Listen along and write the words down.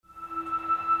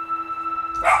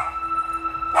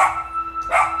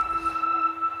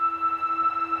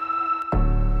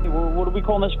are we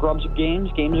calling this? Grubs of Games?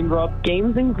 Games and Grub?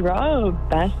 Games and Grub,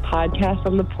 best podcast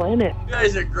on the planet. You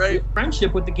guys are great.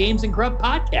 Friendship with the Games and Grub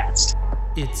podcast.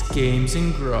 It's Games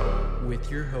and Grub with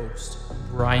your host,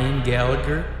 Brian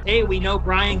Gallagher. Hey, we know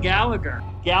Brian Gallagher.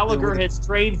 Gallagher has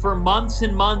trained for months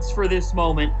and months for this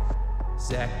moment.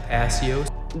 Zach Passios.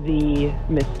 The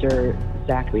Mr.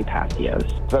 Zachary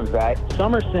Passios. What's up, Zach?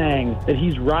 Some are saying that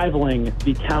he's rivaling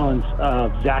the talents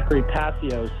of Zachary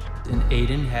Passios. And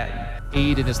Aidan Hatton.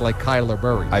 Aidan is like Kyler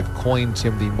Murray. I've coined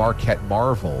him the Marquette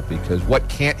Marvel because what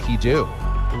can't he do?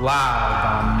 Live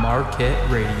on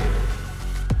Marquette Radio.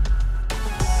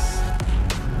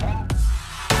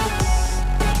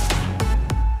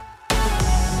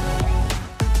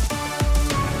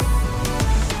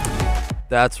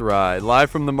 That's right. Live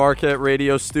from the Marquette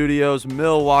Radio Studios,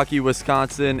 Milwaukee,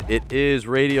 Wisconsin. It is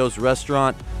Radio's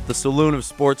Restaurant, the saloon of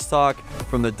sports talk.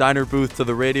 From the diner booth to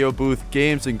the radio booth,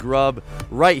 Games and Grub,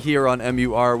 right here on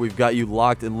MUR. We've got you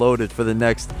locked and loaded for the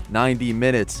next 90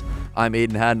 minutes. I'm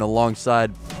Aidan Hatton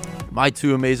alongside my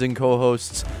two amazing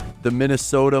co-hosts, the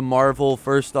Minnesota Marvel,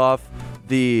 first off,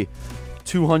 the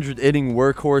 200-inning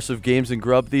workhorse of Games and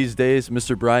Grub these days,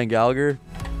 Mr. Brian Gallagher.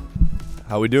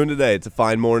 How we doing today? It's a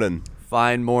fine morning.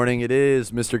 Fine morning it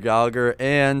is, Mr. Gallagher,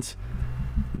 and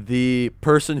the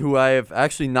person who I have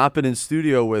actually not been in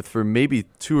studio with for maybe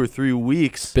 2 or 3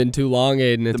 weeks. Been too long,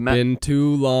 Aidan. It's been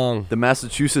too long. The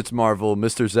Massachusetts Marvel,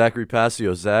 Mr. Zachary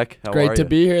Passios. Zach, how are you? Great to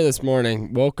be here this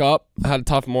morning. Woke up, had a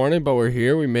tough morning, but we're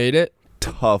here. We made it.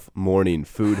 Tough morning.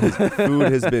 Food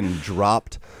has been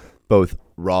dropped, both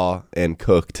raw and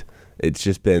cooked. It's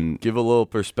just been... Give a little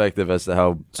perspective as to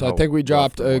how... So I think we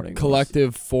dropped a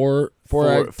collective four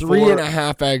eggs,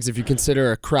 3.5 eggs if you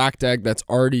consider a cracked egg that's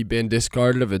already been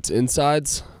discarded of its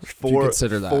insides.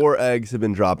 Consider that. 4 eggs have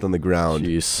been dropped on the ground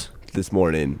this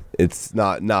morning. It's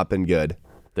not been good.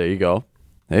 There you go.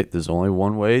 Hey, there's only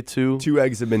one way to... 2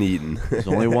 eggs have been eaten. There's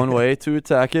only one way to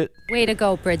attack it. Way to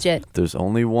go, Bridget. There's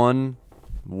only one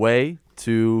way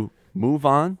to... move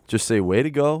on, just say way to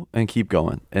go and keep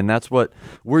going. And that's what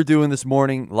we're doing this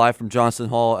morning, live from Johnston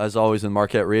Hall, as always, in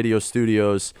Marquette Radio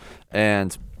Studios.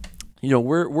 And, you know,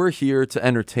 we're here to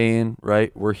entertain,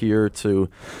 right? We're here to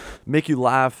make you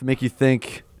laugh, make you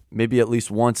think, maybe at least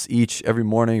once each every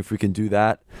morning. If we can do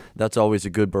that, that's always a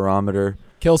good barometer.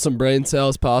 Kill some brain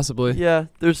cells, possibly. Yeah,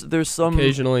 there's some...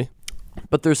 Occasionally.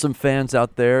 But there's some fans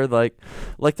out there like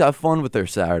to have fun with their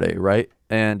Saturday, right?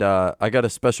 And I got a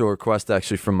special request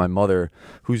actually from my mother,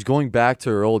 who's going back to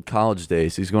her old college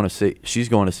days. She's going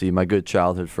to see my good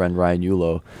childhood friend Ryan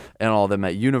Yulo and all of them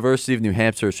at University of New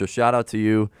Hampshire. So shout out to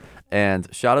you, and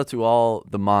shout out to all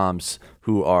the moms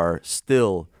who are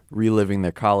still reliving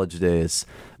their college days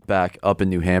back up in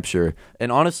New Hampshire.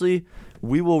 And honestly,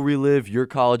 we will relive your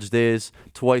college days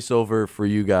twice over for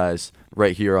you guys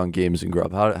right here on Games and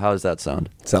Grub. How does that sound?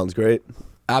 Sounds great.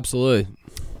 Absolutely.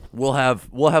 We'll have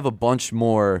a bunch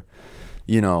more,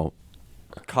 you know,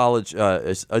 college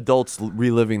adults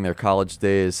reliving their college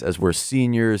days as we're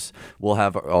seniors. We'll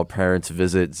have our parents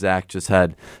visit. Zach just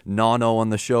had Nano on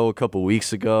the show a couple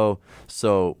weeks ago,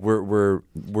 so we're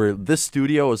this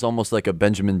studio is almost like a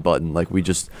Benjamin Button. Like we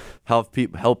just help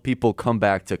people come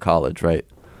back to college, right?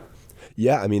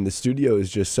 Yeah, I mean the studio is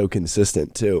just so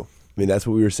consistent too. I mean that's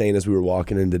what we were saying as we were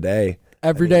walking in today.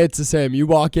 Every day it's the same. You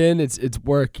walk in, it's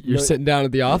work. You're sitting down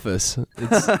at the office.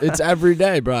 It's every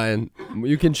day, Brian.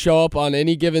 You can show up on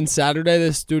any given Saturday.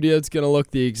 This studio is going to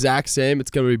look the exact same. It's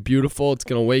going to be beautiful. It's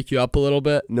going to wake you up a little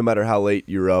bit. No matter how late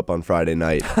you were up on Friday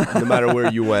night, no matter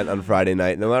where you went on Friday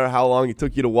night, no matter how long it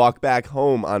took you to walk back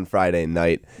home on Friday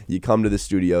night, you come to the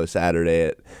studio Saturday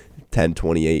at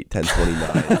 10:28,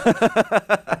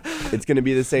 10:29. It's going to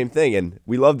be the same thing, and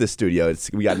we love this studio.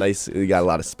 We got a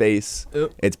lot of space.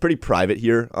 Yep. It's pretty private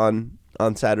here on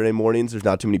Saturday mornings. There's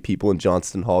not too many people in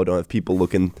Johnston Hall. We don't have people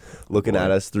looking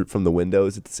at us from the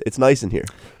windows. It's nice in here.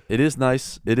 It is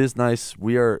nice. It is nice.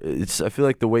 I feel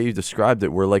like the way you described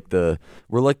it, we're like the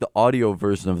audio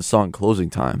version of the song Closing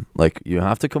Time. Like you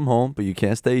have to come home, but you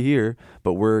can't stay here.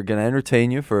 But we're gonna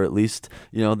entertain you for at least,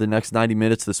 you know, the next 90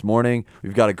 minutes this morning.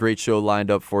 We've got a great show lined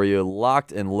up for you,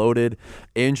 locked and loaded.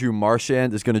 Andrew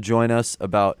Marchand is gonna join us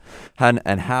about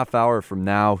a half hour from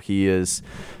now. He is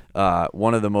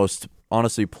one of the most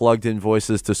honestly plugged in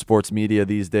voices to sports media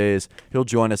these days. He'll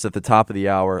join us at the top of the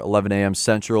hour, 11 a.m.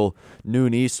 Central,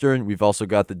 noon Eastern. We've also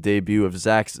got the debut of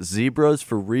Zach's Zebras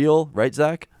for real, right,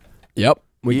 Zach? Yep,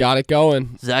 we got it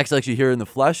going. Zach's actually here in the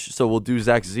flesh, so we'll do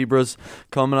Zach's Zebras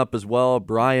coming up as well.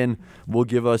 Brian will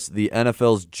give us the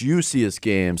NFL's juiciest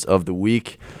games of the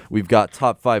week. We've got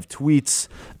top 5 tweets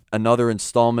another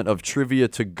installment of Trivia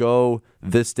to Go,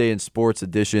 This Day in Sports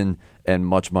Edition, and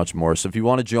much, much more. So if you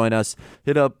want to join us,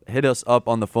 hit us up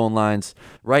on the phone lines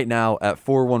right now at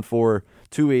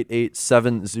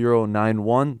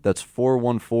 414-288-7091. That's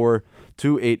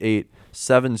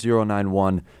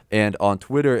 414-288-7091. And on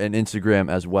Twitter and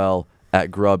Instagram as well at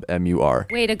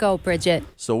GrubMUR. Way to go, Bridget.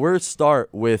 So we'll start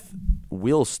with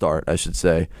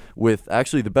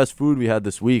actually the best food we had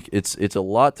this week. It's a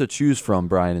lot to choose from,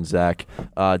 Brian and Zach.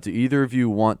 Do either of you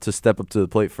want to step up to the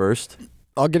plate first?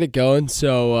 I'll get it going.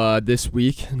 So this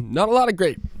week, not a lot of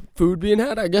great food being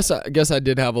had. I guess I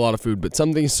did have a lot of food, but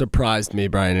something surprised me,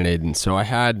 Brian and Aiden. So I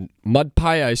had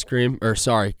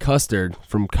custard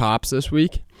from Cops this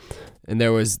week, and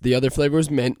the other flavor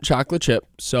was mint chocolate chip.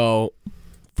 So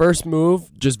first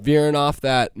move, just veering off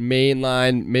that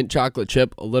mainline mint chocolate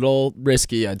chip, a little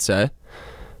risky, I'd say.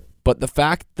 But the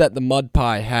fact that the mud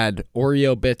pie had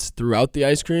Oreo bits throughout the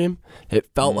ice cream, it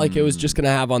felt like it was just going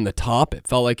to have on the top. It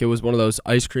felt like it was one of those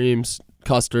ice creams,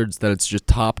 custards, that it's just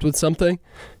topped with something.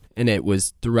 And it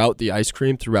was throughout the ice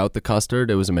cream, throughout the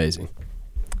custard. It was amazing.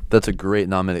 That's a great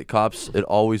nominate. Cops, it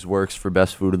always works for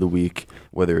best food of the week,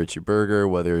 whether it's your burger,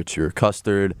 whether it's your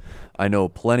custard. I know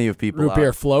plenty of people Root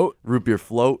beer float.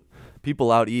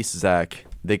 People out east, Zach,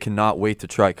 they cannot wait to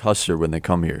try custard when they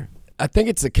come here. I think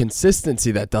it's the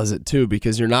consistency that does it too,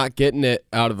 because you're not getting it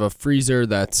out of a freezer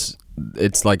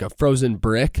it's like a frozen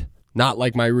brick, not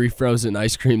like my refrozen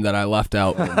ice cream that I left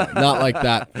out. Not like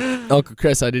that. Uncle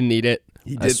Chris, I didn't eat it.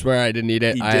 I swear I didn't eat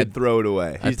it. He did throw it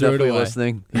away. He's definitely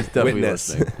listening. He's definitely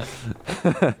listening.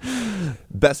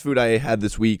 Best food I had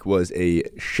this week was a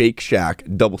Shake Shack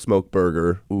double smoked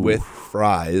burger with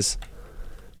fries.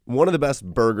 One of the best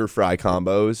burger fry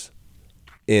combos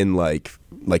in like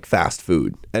fast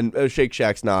food. And Shake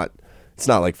Shack's not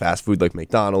like fast food like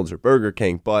McDonald's or Burger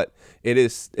King, but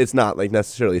it's not like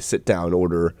necessarily a sit down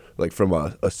order like from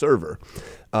a server.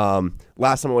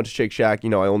 Last time I went to Shake Shack, I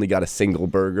only got a single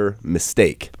burger.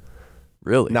 Mistake.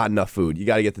 Really? Not enough food. You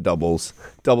got to get the doubles.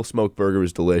 Double smoked burger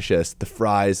was delicious. The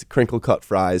fries, crinkle cut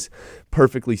fries,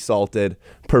 perfectly salted,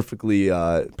 perfectly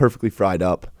fried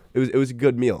up. It was a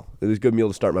good meal. It was a good meal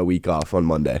to start my week off on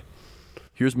Monday.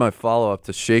 Here's my follow-up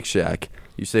to Shake Shack.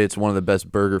 You say it's one of the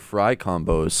best burger fry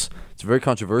combos. It's very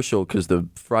controversial because the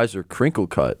fries are crinkle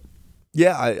cut.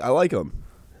 Yeah, I like them.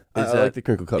 I like the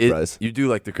crinkle cut fries. You do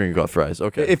like the crinkle cut fries,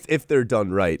 okay. If they're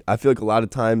done right. I feel like a lot of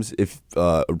times if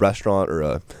a restaurant or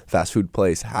a fast food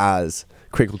place has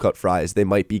crinkle cut fries, they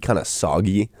might be kind of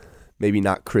soggy, maybe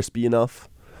not crispy enough.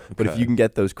 Okay. But if you can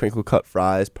get those crinkle cut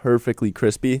fries perfectly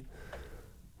crispy,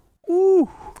 woo.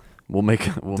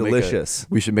 Delicious.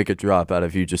 We should make a drop out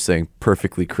of you just saying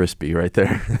perfectly crispy right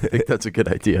there. I think that's a good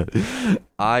idea.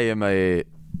 I am a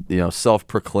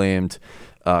self-proclaimed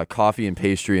coffee and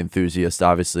pastry enthusiast,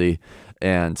 obviously,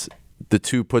 and the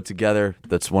two put together,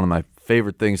 that's one of my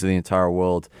favorite things in the entire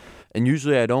world. And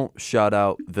usually I don't shout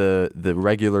out the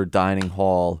regular dining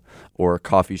hall or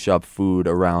coffee shop food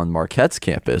around Marquette's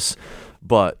campus,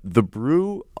 but the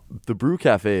brew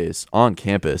cafes on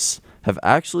campus have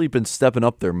actually been stepping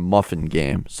up their muffin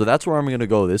game. So that's where I'm going to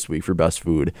go this week for best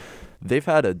food. They've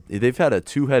had a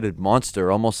two-headed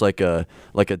monster, almost like a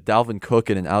Dalvin Cook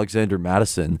and an Alexander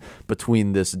Madison,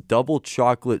 between this double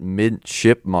chocolate mint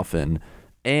chip muffin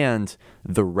and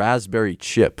the raspberry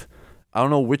chip. I don't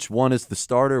know which one is the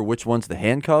starter, which one's the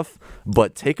handcuff,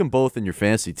 but take them both in your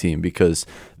fantasy team because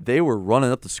they were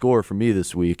running up the score for me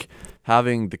this week,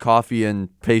 having the coffee and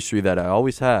pastry that I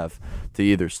always have to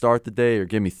either start the day or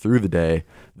get me through the day.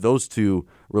 Those two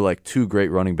were like two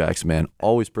great running backs, man.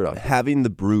 Always productive. Having the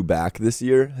brew back this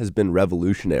year has been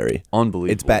revolutionary.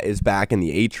 Unbelievable. It's back in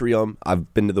the atrium.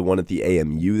 I've been to the one at the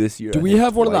AMU this year. Do we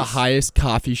have one of the highest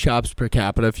coffee shops per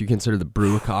capita if you consider the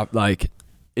brew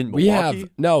in Milwaukee?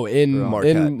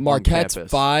 In Marquette's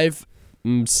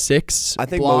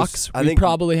 5-6 blocks. We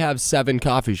probably have 7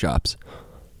 coffee shops.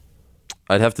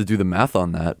 I'd have to do the math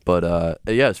on that, but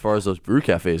yeah, as far as those brew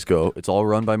cafes go, it's all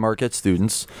run by Marquette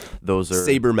students. Those are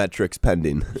sabermetrics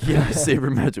pending. Yeah,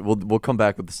 sabermetric. We'll come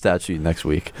back with the stat sheet next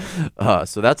week.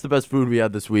 So that's the best food we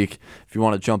had this week. If you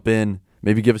want to jump in,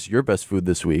 maybe give us your best food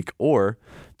this week, or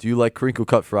do you like crinkle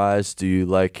cut fries? Do you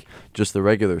like just the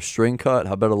regular string cut?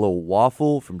 How about a little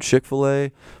waffle from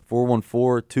Chick-fil-A?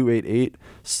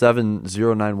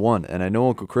 414-288-7091. And I know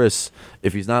Uncle Chris,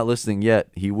 if he's not listening yet,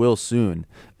 he will soon,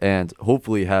 and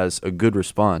hopefully has a good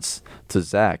response to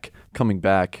Zach coming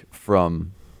back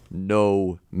from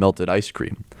no melted ice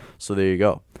cream. So there you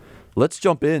go. Let's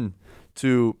jump in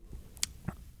to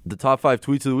the top 5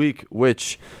 tweets of the week,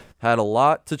 which had a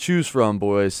lot to choose from,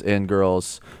 boys and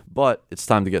girls, but it's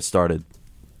time to get started.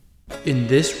 In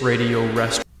this radio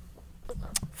restaurant.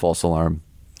 False alarm.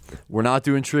 We're not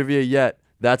doing trivia yet.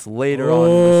 That's later on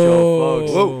in the show,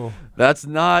 folks. Whoa. That's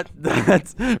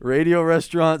radio,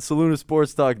 restaurant, saloon, and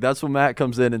sports talk. That's when Matt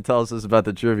comes in and tells us about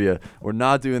the trivia. We're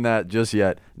not doing that just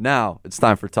yet. Now it's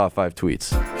time for top 5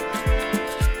 tweets.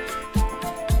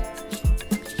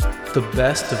 The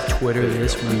best of Twitter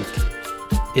this week.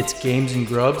 It's Games and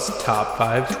Grub's top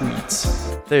 5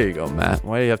 tweets. There you go, Matt.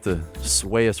 Why do you have to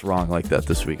sway us wrong like that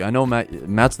this week? I know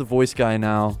Matt's the voice guy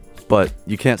now, but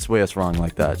you can't sway us wrong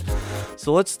like that.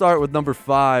 So let's start with number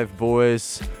 5,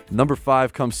 boys. Number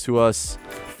 5 comes to us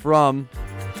from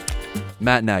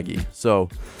Matt Nagy. So,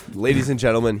 ladies and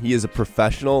gentlemen, he is a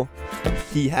professional.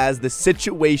 He has the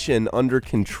situation under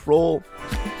control.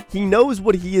 He knows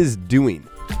what he is doing.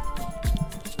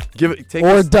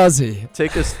 Does he?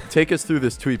 Take us through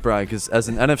this tweet, Brian, because as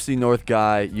an NFC North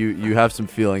guy, you have some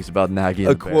feelings about Nagy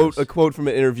and the Bears. A quote from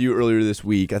an interview earlier this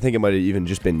week. I think it might have even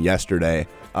just been yesterday.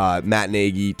 Matt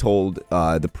Nagy told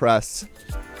the press,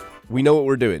 "We know what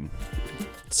we're doing.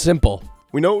 Simple.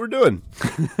 We know what we're doing."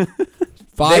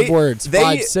 5 words.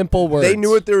 5 simple words. They knew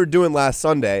what they were doing last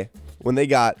Sunday when they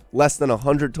got less than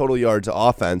 100 total yards of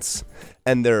offense,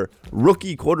 and their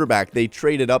rookie quarterback they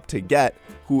traded up to get,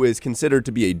 who is considered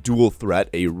to be a dual threat,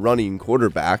 a running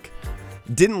quarterback,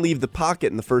 didn't leave the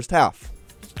pocket in the first half.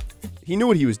 He knew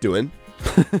what he was doing.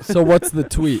 So what's the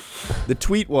tweet? The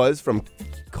tweet was from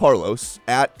Carlos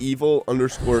at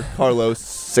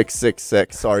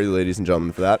evil_Carlos666. Sorry, ladies and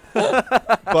gentlemen, for that.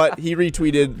 But he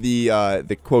retweeted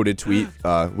the quoted tweet.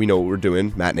 We know what we're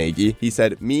doing, Matt Nagy. He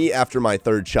said, "Me after my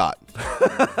 3rd shot."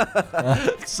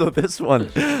 So this one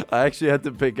I actually had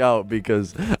to pick out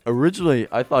because originally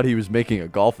I thought he was making a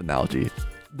golf analogy.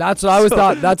 That's what I always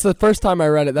thought. That's the first time I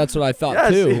read it. That's what I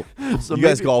thought too. So you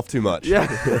guys golf too much. Yeah.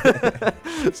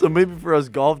 So maybe for us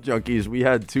golf junkies, we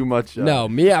had too much. No,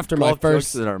 me after my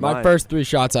first 3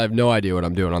 shots, I have no idea what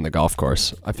I'm doing on the golf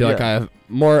course. I feel like I have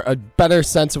a better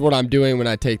sense of what I'm doing when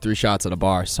I take 3 shots at a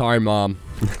bar. Sorry, Mom.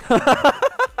 How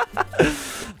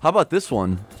about this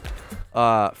one?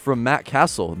 From Matt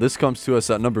Castle. This comes to us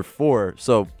at number 4.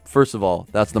 So first of all,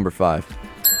 that's number 5.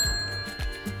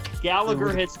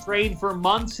 Gallagher has trained for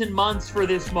months and months for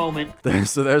this moment.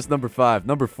 So there's number 5.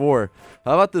 Number 4.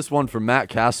 How about this one from Matt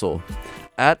Castle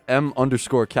at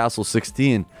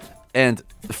M_Castle16. And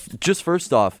just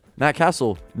first off, Matt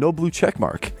Castle, no blue check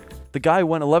mark. The guy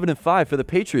went 11-5 for the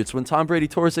Patriots when Tom Brady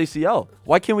tore his ACL.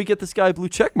 Why can't we get this guy a blue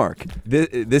check mark?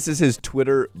 This is his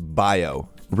Twitter bio.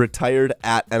 Retired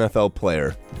at NFL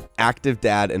player. Active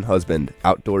dad and husband.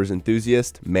 Outdoors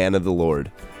enthusiast. Man of the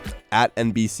Lord. At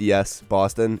NBCS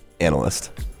Boston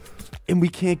analyst. And we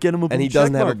can't get him a blue check mark. And he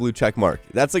doesn't have a blue check mark.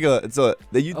 That's like you think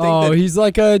that he's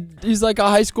like a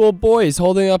high school boy. He's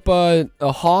holding up a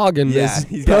hog in his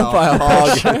he's profile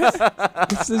got picture.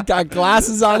 He's got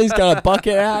glasses on. He's got a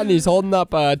bucket hat, and he's holding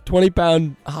up a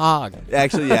 20-pound hog.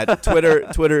 Actually, yeah.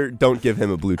 Twitter, don't give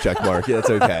him a blue check mark. Yeah,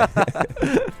 that's okay.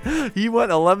 He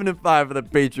went 11-5 for the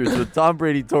Patriots when Tom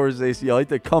Brady tore his ACL. He had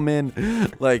to come in,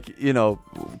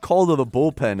 call to the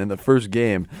bullpen in the first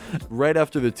game, right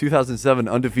after the 2007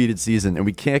 undefeated season, and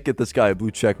we can't get this guy a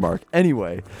blue check mark.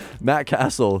 Anyway, Matt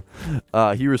Castle,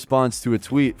 he responds to a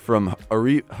tweet from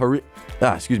Arif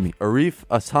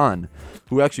Hassan,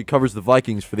 who actually covers the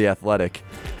Vikings for The Athletic.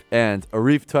 And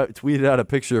Arif tweeted out a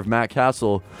picture of Matt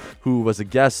Castle, who was a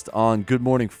guest on Good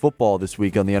Morning Football this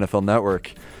week on the NFL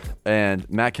Network. And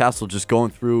Matt Castle just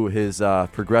going through his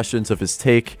progressions of his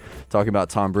take, talking about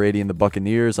Tom Brady and the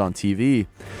Buccaneers on TV.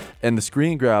 And the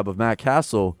screen grab of Matt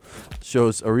Castle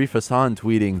shows Arif Hassan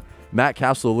tweeting, "Matt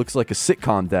Castle looks like a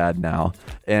sitcom dad now."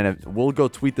 And we'll go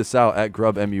tweet this out at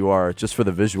GrubMUR just for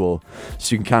the visual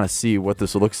so you can kind of see what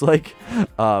this looks like.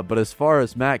 But as far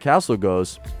as Matt Castle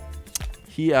goes,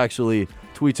 he actually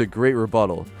tweets a great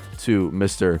rebuttal to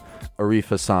Mr. Arif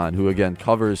Hassan, who again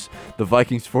covers the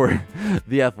Vikings for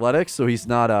The Athletic, so he's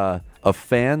not a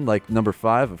fan like number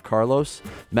 5 of Carlos.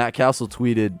 Matt Castle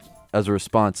tweeted as a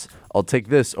response, "I'll take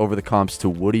this over the comps to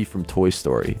Woody from Toy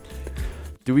Story."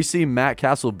 Do we see Matt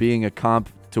Castle being a comp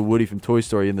to Woody from Toy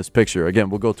Story in this picture? Again,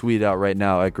 we'll go tweet it out right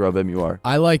now at GrubMUR.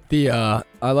 I like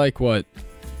what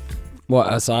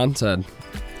Hassan said.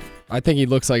 I think he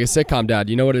looks like a sitcom dad.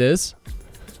 You know what it is?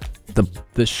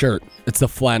 The shirt. It's the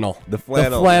flannel. The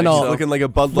flannel. He's looking like a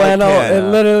Bud Light flannel. can. It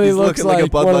literally looks like a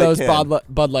Bud one of Light those can.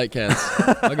 Bud Light cans.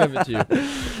 I'll give it to you.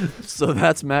 So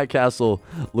that's Matt Castle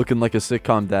looking like a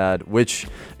sitcom dad, which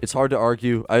it's hard to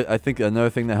argue. I think another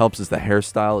thing that helps is the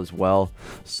hairstyle as well.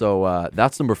 So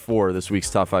that's number 4 this week's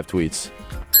top 5 tweets.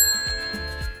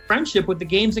 Friendship with the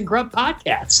Games and Grub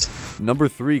podcast. Number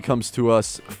 3 comes to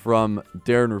us from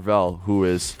Darren Ravel, who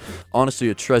is honestly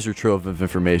a treasure trove of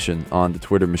information on the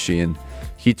Twitter machine.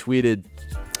 He tweeted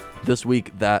this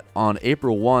week that on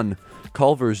April 1,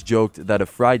 Culver's joked that a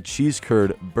fried cheese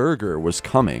curd burger was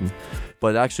coming,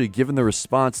 but actually, given the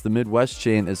response, the Midwest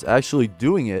chain is actually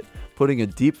doing it, putting a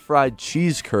deep fried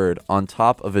cheese curd on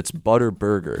top of its butter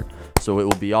burger. So it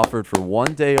will be offered for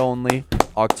one day only,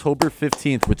 October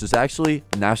 15th, which is actually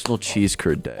National Cheese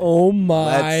Curd Day. Oh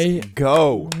my. Let's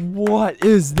go. What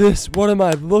is this? What am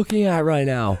I looking at right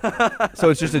now? So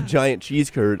it's just a giant cheese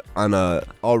curd on a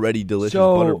already delicious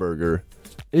butter burger.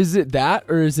 Is it that,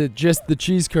 or is it just the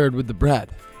cheese curd with the bread?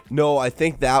 No, I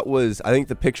think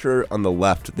the picture on the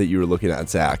left that you were looking at,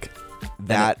 Zach,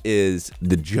 that is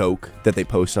the joke that they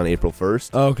posted on April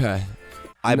 1st. Okay.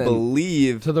 I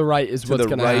believe to the right is what's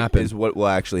going to happen. Is what will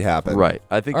actually happen. Right.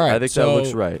 I think that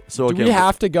looks right. So do we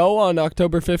have to go on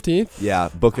October 15th? Yeah,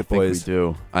 book it, boys.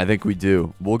 I think we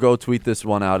do. We'll go tweet this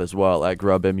one out as well at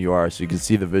GrubMUR so you can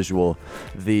see the visual.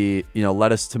 The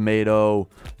lettuce, tomato,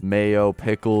 mayo,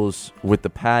 pickles with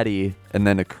the patty, and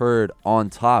then a curd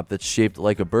on top that's shaped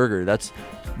like a burger. That's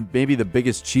maybe the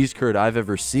biggest cheese curd I've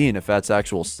ever seen, if that's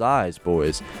actual size,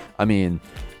 boys. I mean,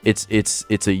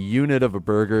 it's a unit of a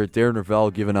burger. Darren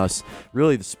Ravel giving us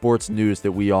really the sports news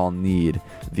that we all need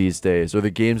these days, or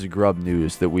the games and grub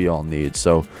news that we all need.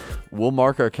 So we'll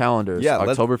mark our calendars.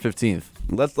 October 15th.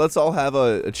 Let's all have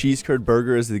a cheese curd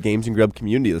burger as the games and grub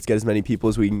community. Let's get as many people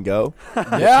as we can go.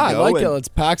 Yeah, I like it. Let's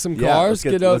pack some cars,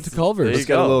 get out to Culver's. Let's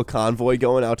get a little convoy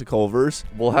going out to Culver's.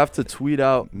 We'll have to tweet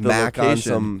out the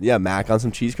location. Mac on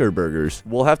some cheese curd burgers.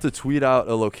 We'll have to tweet out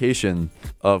a location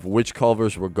of which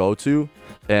Culver's we'll go to,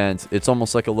 and it's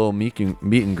almost like a little meet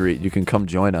and greet. You can come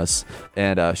join us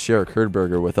and share a curd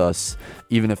burger with us,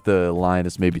 even if the line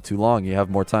is maybe too long. You have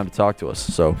more time to talk to us.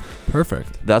 So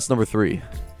perfect. That's number 3.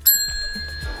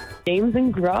 Games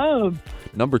and grub.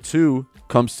 Number 2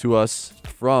 comes to us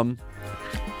from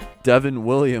Devin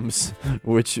Williams,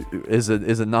 which is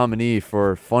a nominee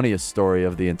for funniest story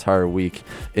of the entire week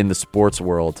in the sports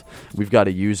world. We've got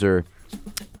a user.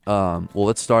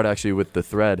 Let's start actually with the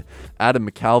thread. Adam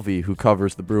McCalvey, who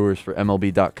covers the Brewers for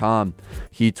MLB.com,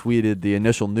 he tweeted the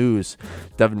initial news.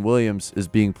 Devin Williams is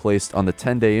being placed on the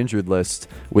 10-day injured list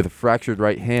with a fractured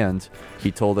right hand. He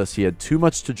told us he had too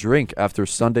much to drink after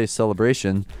Sunday's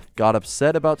celebration, got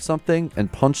upset about something,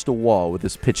 and punched a wall with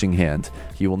his pitching hand.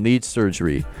 He will need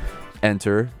surgery.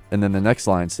 Enter, and then the next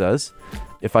line says,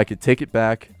 "If I could take it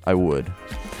back, I would."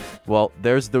 Well,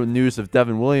 there's the news of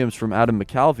Devin Williams from Adam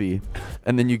McCalvey,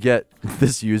 and then you get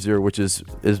this user, which is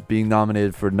being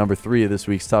nominated for number 3 of this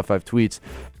week's Top 5 tweets.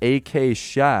 AK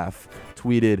Schaff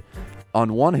tweeted,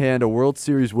 "On one hand, a World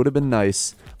Series would have been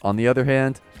nice. On the other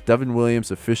hand, Devin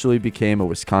Williams officially became a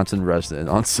Wisconsin resident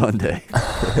on Sunday."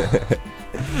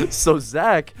 So,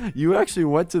 Zach, you actually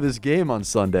went to this game on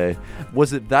Sunday.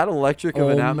 Was it that electric of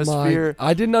an atmosphere?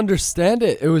 I didn't understand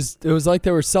it. It was like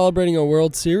they were celebrating a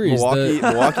World Series.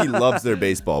 Milwaukee loves their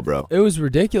baseball, bro. It was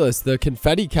ridiculous. The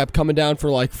confetti kept coming down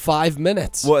for like 5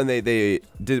 minutes. Well, and they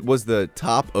did. Was the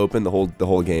top open the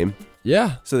whole game?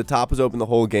 Yeah. So the top was open the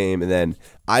whole game, and then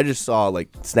I just saw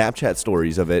like Snapchat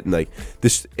stories of it, and like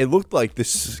this, it looked like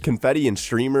this confetti and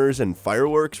streamers and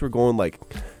fireworks were going like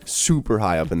super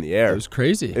high up in the air. It was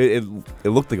crazy. It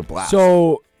looked like a blast.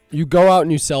 So you go out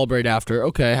and you celebrate after.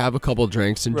 Okay, have a couple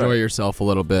drinks, enjoy yourself a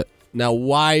little bit. Now,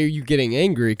 why are you getting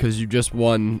angry? Because you just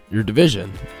won your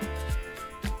division.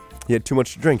 You had too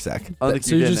much to drink, Zach.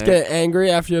 So you just get angry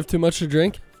after you have too much to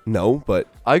drink? No, but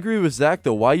I agree with Zach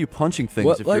though. Why are you punching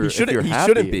things if you're happy? He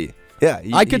shouldn't be. Yeah,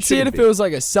 I could see it if it was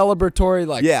like a celebratory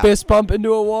fist bump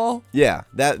into a wall. Yeah,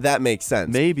 that makes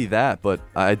sense. Maybe that, but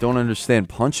I don't understand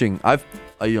punching. I've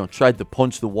tried to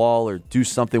punch the wall or do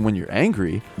something when you're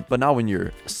angry, but not when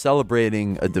you're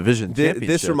celebrating a division championship.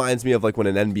 This reminds me of like when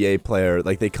an NBA player,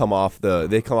 like they come off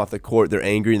the court, they're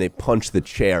angry and they punch the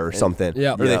chair or something.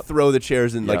 Yeah. Or they throw the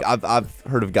chairs and like I've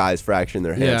heard of guys fracturing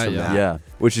their hands from that. Yeah.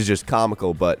 Which is just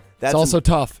comical, but that's it's also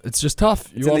tough. It's just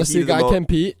tough. You want to see a guy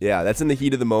compete? Yeah, that's in the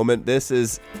heat of the moment. This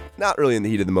is not really in the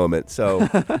heat of the moment. So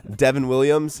Devin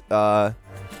Williams,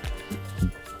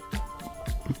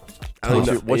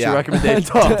 What's your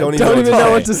recommendation? Don't even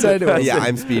know what to say to him. Yeah,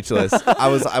 I'm speechless.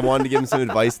 I wanted to give him some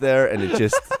advice there, and it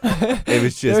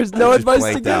was just there's no advice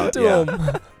to give to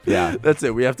him. Yeah, that's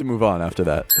it. We have to move on after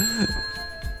that.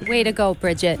 Way to go,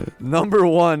 Bridget. Number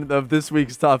 1 of this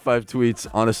week's top 5 tweets.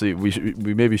 Honestly,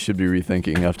 we maybe should be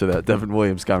rethinking after that Devin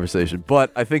Williams conversation,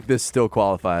 but I think this still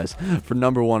qualifies for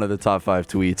number 1 of the top 5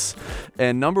 tweets.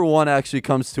 And number 1 actually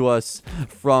comes to us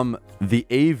from the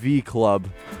AV Club,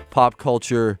 pop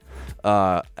culture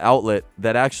outlet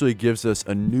that actually gives us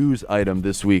a news item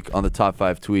this week on the top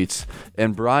 5 tweets.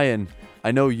 And Brian,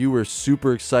 I know you were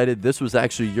super excited. This was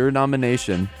actually your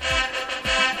nomination.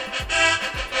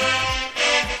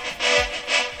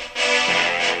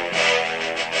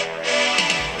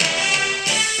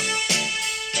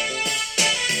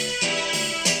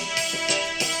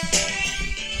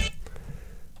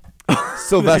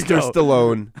 Sylvester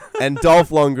Stallone and Dolph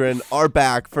Lundgren are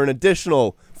back for an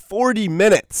additional 40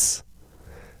 minutes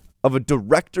of a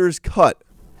director's cut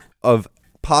of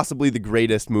possibly the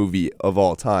greatest movie of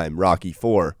all time, Rocky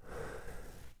IV.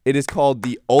 It is called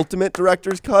the Ultimate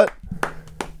Director's Cut.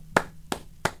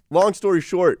 Long story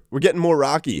short, we're getting more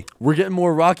Rocky. We're getting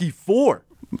more Rocky IV.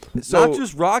 So, not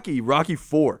just Rocky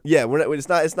IV. Yeah,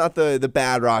 it's not the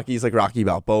bad Rockies like Rocky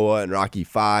Balboa and Rocky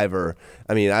V, or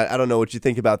I don't know what you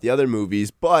think about the other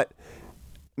movies, but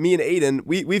me and Aiden,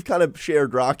 we've kind of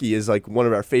shared Rocky as like one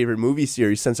of our favorite movie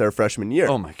series since our freshman year.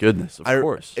 Oh my goodness, of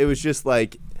course. It was just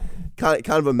like kind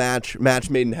of a match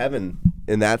made in heaven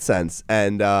in that sense.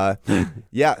 And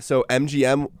yeah, so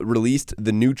MGM released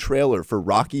the new trailer for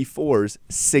Rocky IV's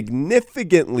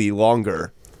significantly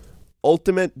longer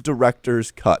Ultimate Director's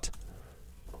Cut.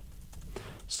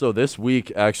 So this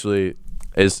week actually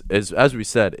is as we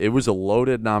said, it was a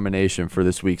loaded nomination for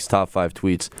this week's top 5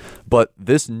 tweets. But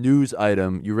this news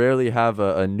item, you rarely have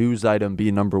a news item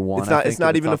be number one. It's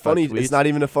not even a funny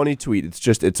tweet.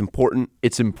 It's important.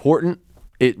 It's important.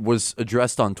 It was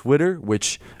addressed on Twitter,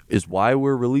 which is why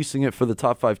we're releasing it for the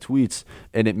top 5 tweets.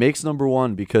 And it makes number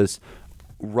one because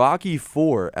Rocky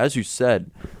IV, as you said,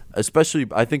 especially,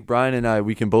 I think Brian and I,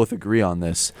 we can both agree on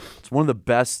this. It's one of the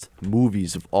best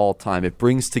movies of all time. It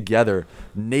brings together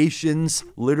nations,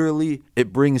 literally.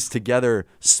 It brings together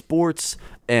sports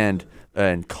and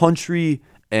country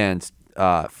and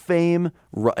fame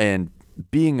and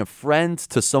being a friend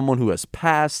to someone who has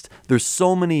passed. There's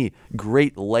so many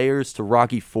great layers to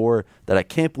Rocky IV that I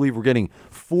can't believe we're getting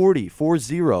 40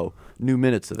 new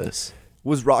minutes of this.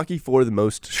 Was Rocky IV the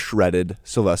most shredded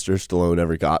Sylvester Stallone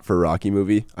ever got for a Rocky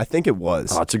movie? I think it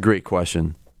was. Oh, it's a great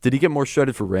question. Did he get more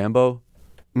shredded for Rambo?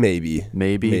 Maybe.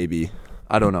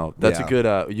 I don't know. That's a good...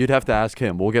 you'd have to ask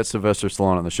him. We'll get Sylvester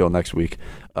Stallone on the show next week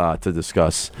to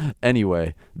discuss.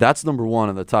 Anyway, that's number one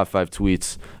in the top 5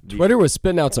 tweets. Twitter was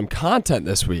spitting out some content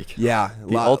this week. Yeah.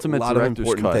 The Ultimate lot Director's of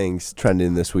important Cut. things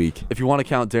trending this week. If you want to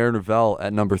count Darren Ravel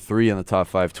at number 3 in the top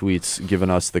 5 tweets, giving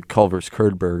us the Culver's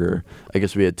Curd Burger, I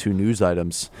guess we had 2 news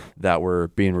items that were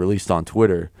being released on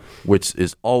Twitter, which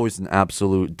is always an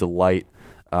absolute delight.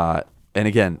 And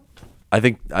again, I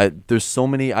think there's so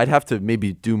many. I'd have to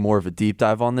maybe do more of a deep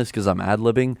dive on this because I'm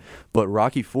ad-libbing. But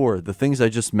Rocky IV, the things I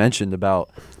just mentioned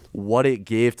about what it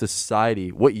gave to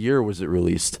society, what year was it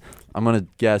released? I'm going to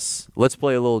guess. Let's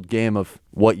play a little game of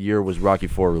what year was Rocky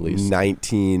IV released?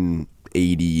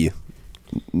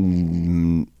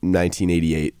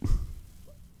 1988.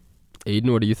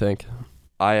 Aiden, what do you think?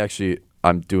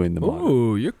 I'm doing the model.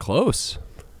 Ooh, you're close.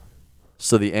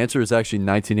 So the answer is actually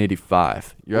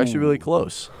 1985. You're actually really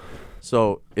close.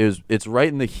 So it's right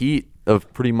in the heat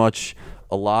of pretty much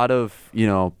a lot of,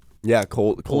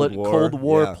 Cold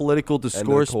War political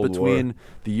discourse between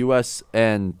the U.S.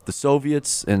 and the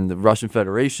Soviets and the Russian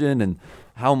Federation and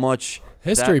how much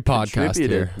history that podcast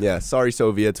contributed. here. Yeah, sorry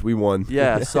Soviets, we won.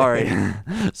 Yeah, sorry.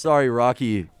 Sorry,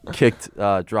 Rocky kicked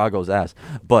Drago's ass.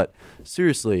 But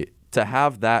seriously, to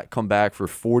have that come back for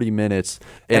 40 minutes,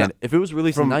 and if it was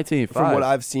released in 1985. From what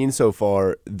I've seen so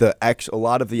far, a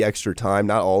lot of the extra time,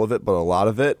 not all of it, but a lot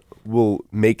of it, will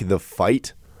make the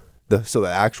fight, the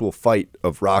actual fight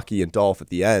of Rocky and Dolph at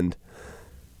the end,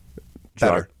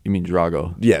 better. You mean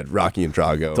Drago? Yeah, Rocky and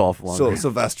Drago. Dolph Lundgren.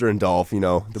 Sylvester and Dolph, the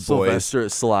boys. Sylvester,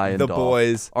 Sly, and the Dolph.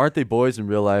 boys. Aren't they boys in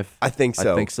real life? I think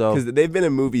so. Because they've been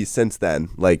in movies since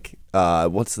then. Like,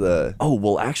 what's the... Oh,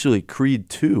 well, actually, Creed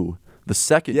 2... The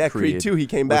second Creed 2, he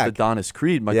came back. With Adonis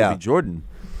Creed, Michael B. Jordan.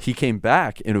 He came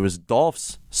back, and it was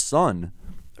Dolph's son,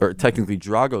 or technically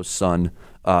Drago's son,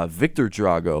 Victor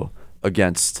Drago,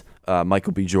 against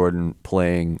Michael B. Jordan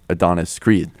playing Adonis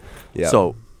Creed. Yeah.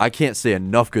 So I can't say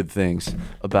enough good things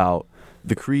about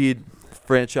the Creed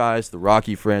franchise, the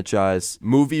Rocky franchise.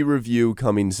 Movie review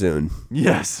coming soon.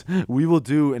 Yes, we will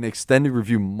do an extended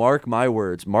review. Mark my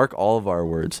words. Mark all of our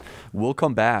words. We'll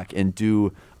come back and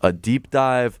do a deep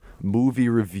dive movie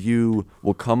review.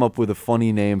 We'll come up with a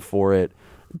funny name for it,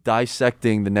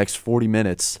 dissecting the next 40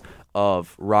 minutes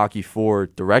of Rocky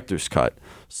IV Director's Cut.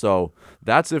 So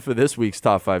that's it for this week's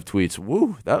top 5 tweets.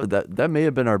 Woo, that may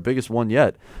have been our biggest one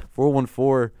yet.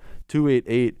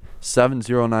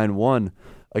 414-288-7091.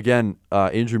 Again,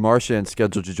 Andrew Marchand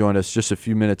scheduled to join us just a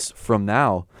few minutes from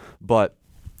now. But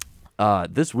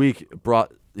this week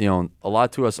brought a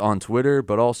lot to us on Twitter,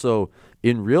 but also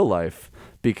in real life,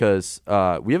 because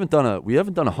we haven't done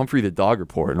a Humphrey the Dog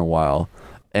report in a while,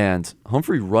 and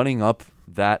Humphrey running up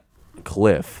that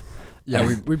cliff.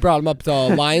 Yeah, we brought him up to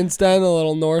Lion's Den, a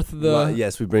little north of the.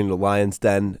 Yes, we bring the Lion's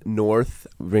Den north.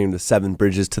 We bring him to Seven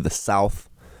Bridges to the south.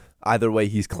 Either way,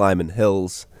 he's climbing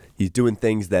hills. He's doing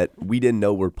things that we didn't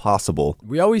know were possible.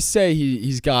 We always say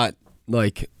he's got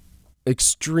like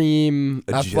extreme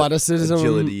athleticism,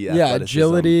 agility,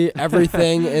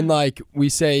 everything, and like we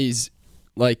say he's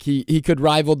like he could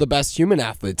rival the best human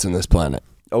athletes on this planet.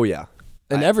 Oh yeah,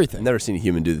 and everything. I've never seen a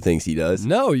human do the things he does.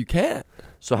 No, you can't.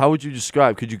 So how would you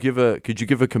describe? Could you give a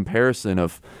comparison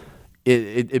of?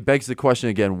 It begs the question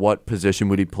again: what position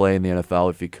would he play in the NFL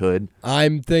if he could?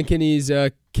 I'm thinking he's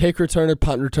a kick returner,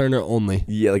 punt returner only.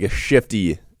 Yeah, like a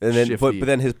shifty. And then, but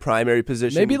then his primary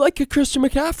position, maybe like a Christian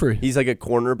McCaffrey. He's like a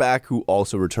cornerback who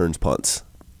also returns punts.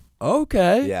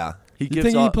 Okay. Yeah. You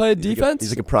think he played defense?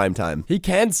 He's like a prime time. He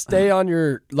can stay on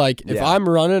your if I'm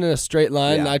running in a straight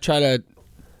line and I try to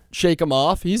shake him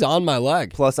off, he's on my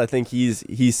leg. Plus, I think he's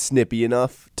snippy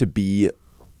enough to be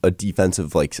a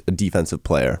defensive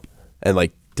player. And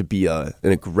like to be an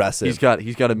aggressive, he's got a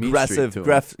mean streak to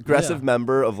him. aggressive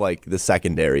member of like the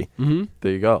secondary. Mm-hmm.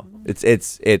 There you go.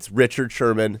 It's Richard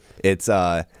Sherman. It's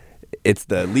the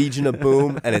Legion of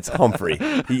Boom, and it's Humphrey.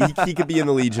 He could be in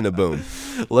the Legion of Boom.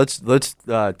 Let's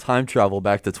time travel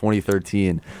back to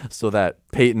 2013 so that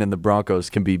Peyton and the Broncos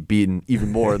can be beaten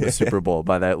even more in the Super Bowl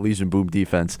by that Legion Boom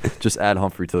defense. Just add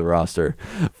Humphrey to the roster.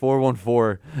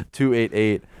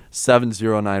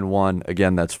 414-288-7091.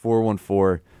 Again, that's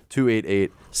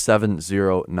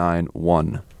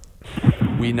 414-288-7091.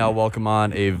 We now welcome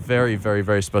on a very, very,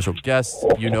 very special guest.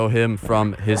 You know him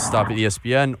from his stop at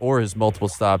ESPN or his multiple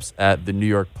stops at the New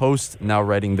York Post, now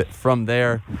writing from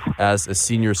there as a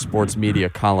senior sports media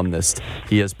columnist.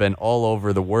 He has been all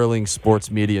over the whirling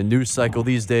sports media news cycle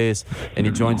these days, and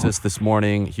he joins us this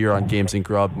morning here on Games and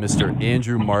Grub, Mr.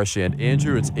 Andrew Marchand.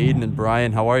 Andrew, it's Aidan and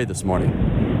Brian. How are you this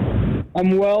morning?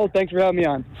 I'm well. Thanks for having me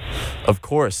on. Of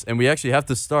course. And we actually have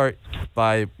to start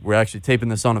we're actually taping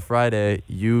this on a Friday.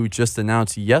 You just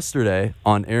announced yesterday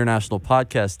on International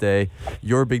Podcast Day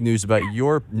your big news about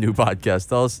your new podcast.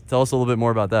 Tell us a little bit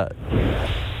more about that.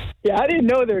 Yeah, I didn't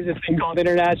know there was a thing called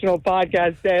International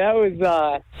Podcast Day. That was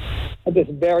this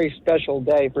very special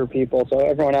day for people. So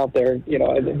everyone out there,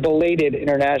 a belated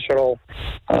International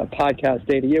Podcast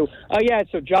Day to you.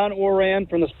 So John Oran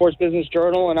from the Sports Business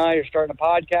Journal and I are starting a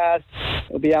podcast.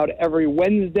 It'll be out every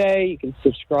Wednesday. You can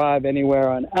subscribe anywhere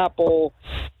on Apple,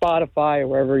 Spotify, or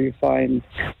wherever you find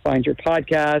your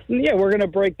podcast. And we're going to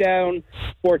break down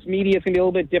sports media. It's going to be a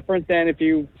little bit different than if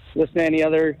you listen to any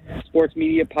other sports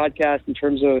media podcast in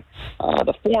terms of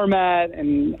the format,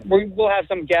 and we'll have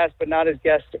some guests, but not as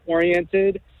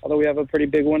guest-oriented, although we have a pretty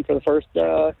big one for the first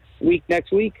week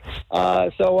next week.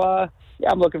 I'm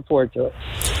looking forward to it.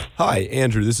 Hi,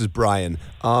 Andrew. This is Brian.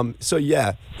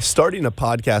 Starting a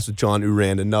podcast with John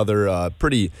Oran, another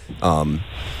pretty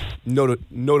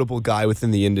notable guy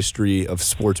within the industry of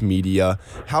sports media.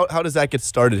 How does that get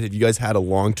started? Have you guys had a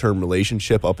long-term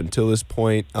relationship up until this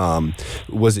point?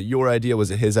 Was it your idea? Was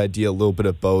it his idea? A little bit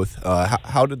of both.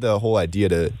 How did the whole idea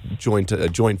to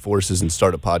join forces and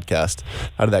start a podcast?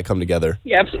 How did that come together?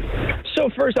 Yeah. So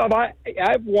first off,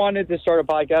 I've wanted to start a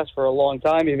podcast for a long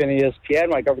time, even ESPN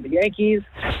when I covered the Yankees.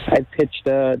 I pitched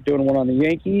doing one on the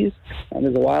Yankees, and it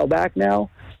was a while back now.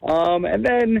 And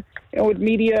then, with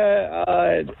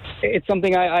media, it's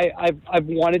something I've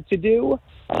wanted to do.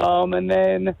 And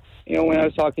then, when I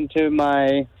was talking to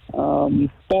my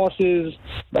bosses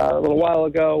a little while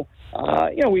ago,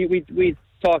 we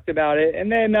talked about it.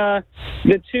 And then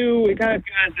the two, it kind of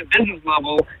at the business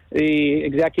level, the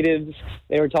executives,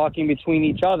 they were talking between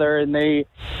each other, and they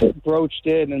broached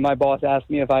it. And my boss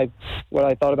asked me what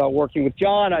I thought about working with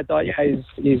John. I thought, I've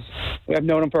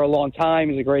known him for a long time.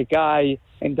 He's a great guy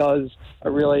and does a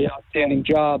really outstanding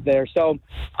job there. So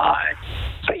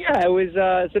it was.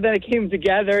 So then it came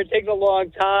together. It takes a long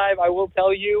time. I will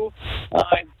tell you,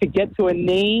 to get to a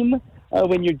name.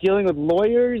 When you're dealing with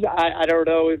lawyers, I don't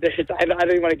know. I don't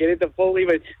even want to get into fully,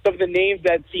 but some of the names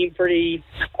that seem pretty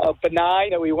benign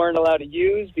that we weren't allowed to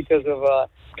use because of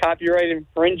copyright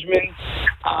infringement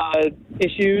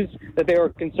issues that they were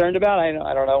concerned about. I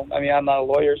don't know. I mean, I'm not a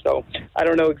lawyer, so I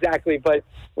don't know exactly, but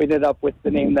we ended up with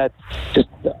the name that's just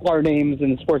our names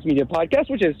in the Sports Media Podcast,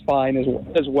 which is fine as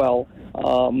well.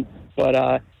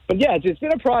 But yeah, it's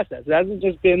been a process. It hasn't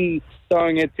just been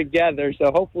throwing it together. So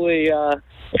hopefully it has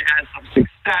some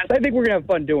success. I think we're going to have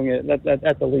fun doing it,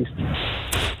 at the least.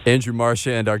 Andrew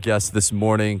Marchand, our guest this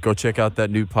morning. Go check out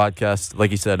that new podcast. Like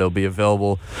he said, it'll be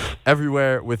available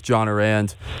everywhere with John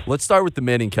Arand. Let's start with the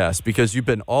Manningcast, because you've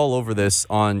been all over this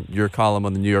on your column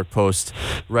on the New York Post,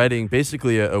 writing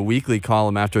basically a weekly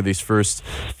column after these first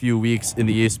few weeks in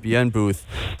the ESPN booth.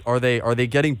 Are they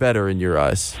getting better in your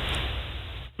eyes?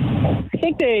 I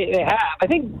think they have. I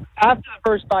think after the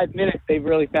first 5 minutes, they've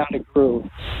really found a groove.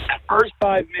 That first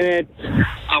 5 minutes was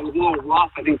a little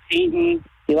rough. I think Aidan,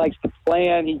 he likes to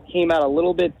plan. He came out a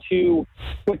little bit too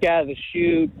quick out of the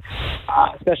chute,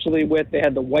 especially they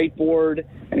had the whiteboard,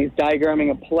 and he's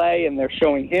diagramming a play, and they're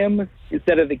showing him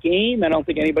instead of the game. I don't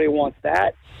think anybody wants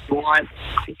that. You want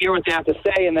to hear what they have to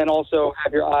say, and then also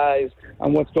have your eyes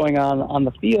on what's going on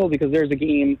the field, because there's a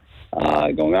game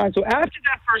going on. So after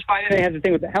that first fight, they had the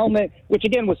thing with the helmet, which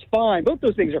again was fine. Both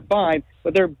those things are fine,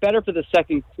 but they're better for the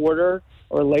second quarter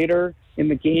or later in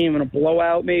the game, in a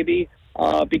blowout maybe,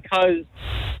 because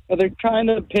they're trying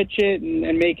to pitch it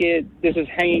and make it, this is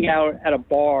hanging out at a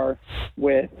bar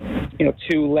with,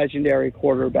 two legendary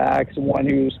quarterbacks, one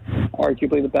who's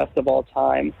arguably the best of all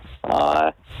time.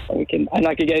 I'm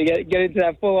not going to get into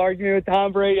that full argument with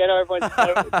Tom Brady. I know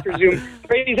everyone's presume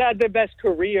Brady's had the best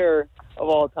career of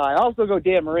all time. I'll also go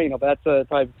Dan Marino, but that's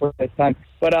probably before this time.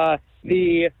 But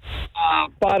the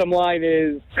bottom line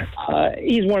is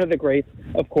he's one of the greats,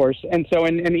 of course. And so,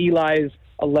 and Eli's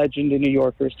a legend in New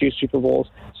Yorkers, 2 Super Bowls.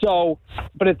 So,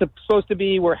 but it's supposed to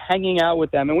be we're hanging out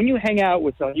with them. And when you hang out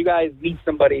with someone, you guys meet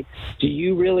somebody, do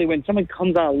you really, when someone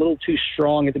comes on a little too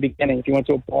strong at the beginning, if you went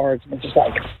to a bar, it's just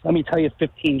like, let me tell you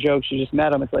 15 jokes, you just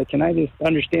met them. It's like, can I just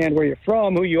understand where you're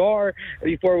from, who you are,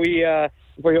 before you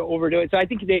overdo it? So I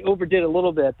think they overdid a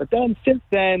little bit. But then, since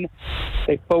then,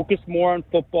 they focus more on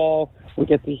football. We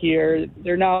get to hear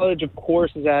their knowledge, of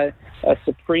course, is at a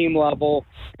supreme level,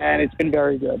 and it's been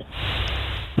very good.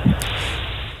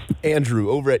 Andrew,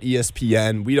 over at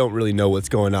ESPN, we don't really know what's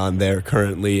going on there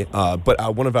currently,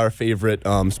 but one of our favorite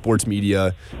sports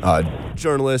media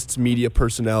journalists, media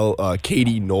personnel,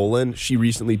 Katie Nolan, she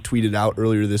recently tweeted out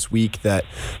earlier this week that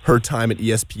her time at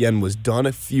ESPN was done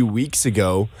a few weeks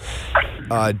ago.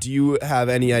 Do you have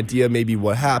any idea maybe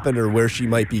what happened or where she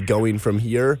might be going from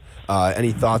here?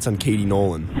 Any thoughts on Katie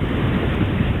Nolan?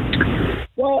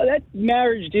 Well, that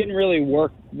marriage didn't really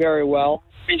work very well.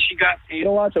 I mean, she got paid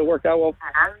a lot, so it worked out well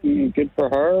for her. Good for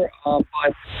her.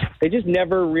 But they just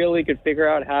never really could figure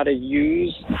out how to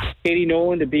use Katie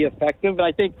Nolan to be effective. And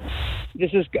I think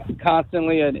this is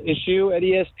constantly an issue at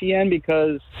ESPN,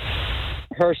 because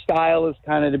her style is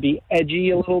kind of to be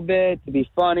edgy a little bit, to be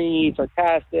funny,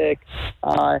 sarcastic.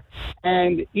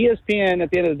 And ESPN, at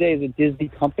the end of the day, is a Disney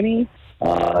company.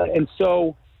 And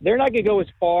so they're not going to go as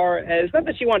far as, not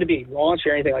that she wanted to be raunchy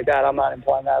or anything like that. I'm not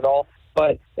implying that at all.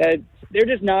 But they're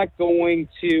just not going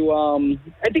to,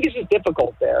 I think it's just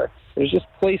difficult there. There's just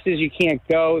places you can't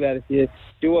go that if you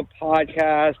do a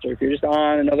podcast or if you're just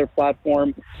on another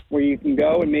platform where you can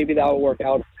go, and maybe that will work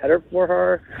out better for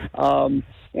her.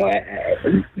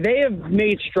 They have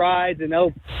made strides, and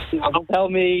they'll tell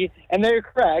me, and they're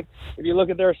correct. If you look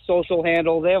at their social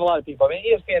handles, they have a lot of people. I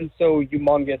mean, ESPN's so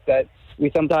humongous that we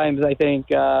sometimes, I think,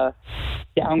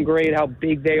 downgrade how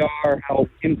big they are, how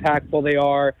impactful they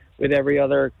are with every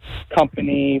other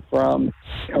company from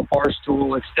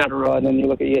Barstool, et cetera, and then you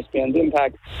look at ESPN's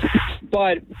impact.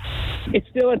 But it's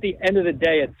still, at the end of the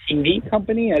day, a TV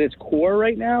company at its core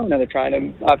right now. Now they're trying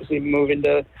to obviously move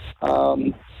into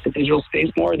the digital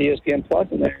space more, the ESPN Plus,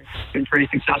 and they've been pretty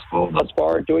successful thus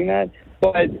far at doing that.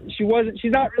 But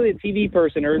she's not really a TV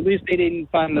person, or at least they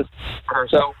didn't find this for her.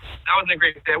 So that wasn't a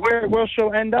great fit. Where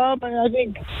she'll end up, I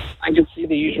think I can see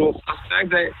the usual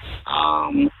suspects.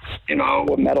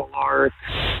 Metal Art,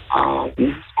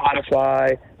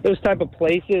 Spotify, those type of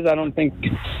places. I don't think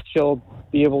she'll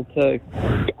be able to.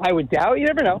 I would doubt. You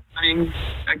never know. I mean,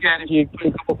 again, if you put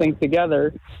a couple things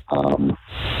together,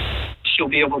 she'll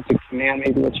be able to command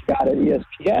maybe what she got at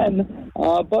ESPN.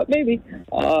 But maybe.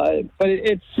 But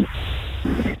it's.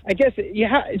 I guess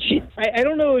I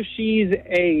don't know if she's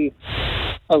a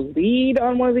lead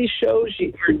on one of these shows.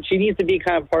 She needs to be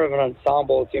kind of part of an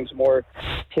ensemble. It seems more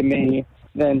to me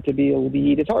than to be a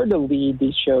lead. It's hard to lead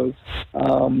these shows,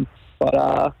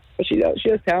 but she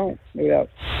has talent, no doubt.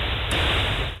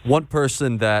 One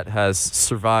person that has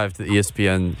survived the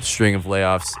ESPN string of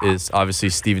layoffs is obviously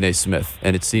Stephen A. Smith,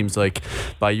 and it seems like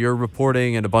by your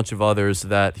reporting and a bunch of others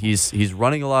that he's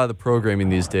running a lot of the programming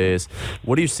these days.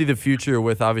 What do you see the future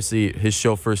with, obviously, his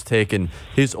show First Take and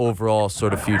his overall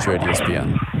sort of future at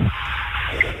ESPN?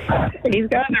 He's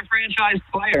got their franchise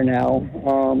player now.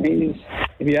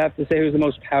 If you have to say who's the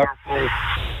most powerful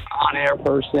on-air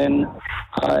person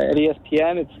at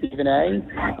ESPN, it's Stephen A.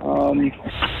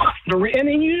 And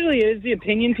it usually is the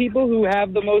opinion people who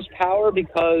have the most power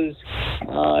because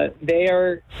they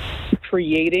are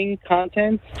creating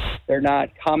content. They're not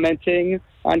commenting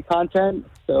on content.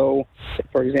 So,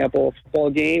 for example, a football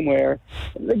game where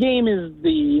the game is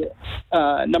the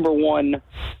number one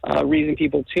reason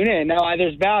people tune in. Now,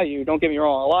 there's value. Don't get me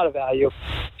wrong, a lot of value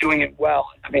doing it well,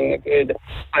 having a good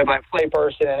play-by-play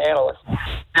person and analyst.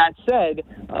 That said,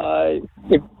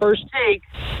 if first take,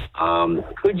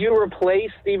 could you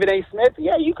replace Stephen A. Smith?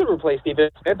 Yeah, you could replace Stephen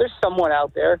A. Smith. There's someone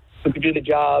out there who could do the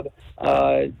job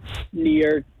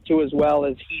near to as well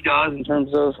as he does in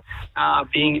terms of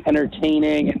being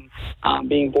entertaining and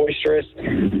being boisterous.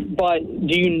 But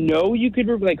do you know you could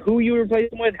who you would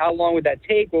replace him with? How long would that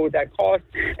take? What would that cost?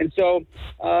 And so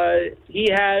he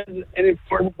has an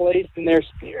important place in their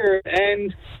sphere,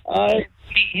 and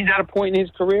he's at a point in his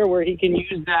career where he can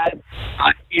use that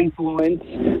influence,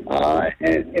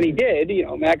 and he did.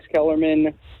 Max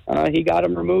Kellerman, he got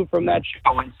him removed from that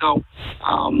show, and so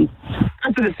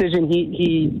that's a decision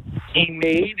he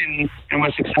made and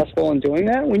was successful in doing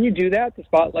that. When you do that, the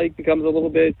spotlight becomes a little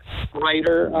bit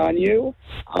brighter on you.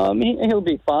 He'll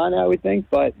be fine, I would think,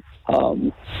 but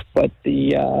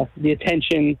the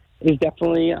attention is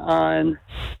definitely on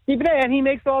Stephen A. And he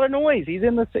makes a lot of noise. He's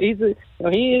in a lot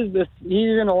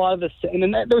of the, and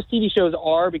then those TV shows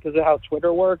are because of how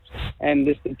Twitter works and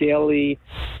just the daily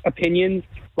opinions.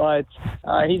 But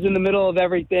he's in the middle of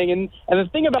everything. And the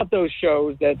thing about those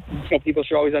shows that people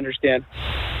should always understand,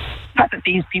 not that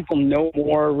these people know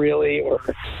more really or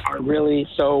are really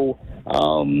so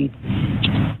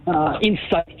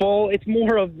insightful. It's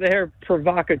more of they're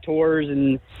provocateurs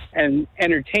and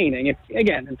entertaining.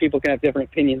 And people can have different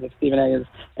opinions if Stephen A. is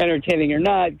entertaining or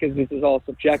not, because this is all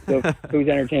subjective, who's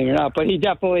entertaining or not. But he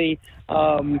definitely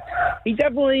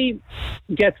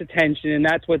gets attention, and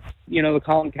that's what the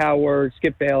Colin Cowherd,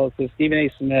 Skip Bayless, Stephen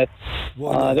A. Smith.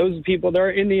 Those people,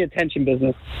 they're in the attention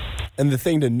business. And the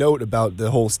thing to note about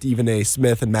the whole Stephen A.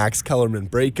 Smith and Max Kellerman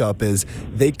breakup is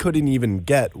they couldn't even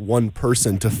get one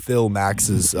person to fill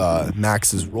Max's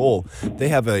role. They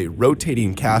have a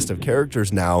rotating cast of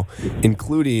characters now,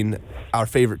 including our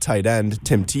favorite tight end,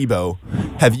 Tim Tebow.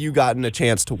 Have you gotten a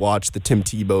chance to watch the Tim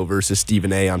Tebow versus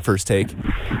Stephen A. on First Take?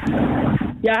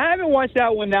 Yeah, I haven't watched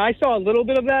that one. Now I saw a little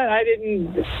bit of that.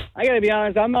 I got to be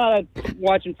honest, I'm not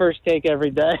watching First Take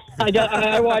every day.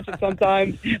 I watch it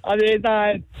sometimes. It's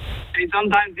not.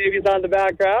 Sometimes maybe it's on the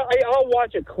background. I'll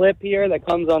watch a clip here that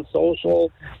comes on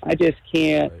social. I just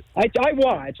can't. I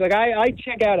watch. I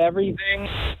check out everything,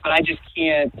 but I just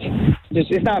can't.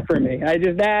 It's not for me.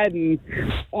 That and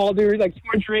all the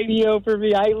sports radio for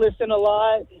me. I listen a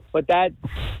lot. But that,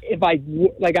 if I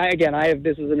have,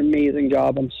 this is an amazing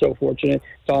job. I'm so fortunate.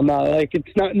 So I'm not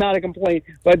it's not a complaint.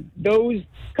 But those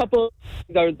couple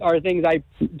are things I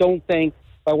don't think,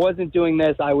 if I wasn't doing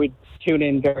this, I would tune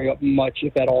in very much,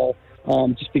 if at all.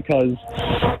 Just because,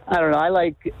 I don't know, I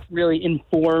like really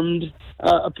informed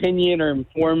opinion or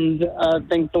informed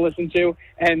things to listen to.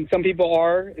 And some people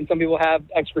are, and some people have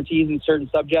expertise in certain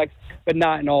subjects, but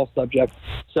not in all subjects.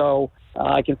 So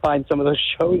I can find some of those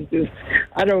shows.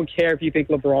 I don't care if you think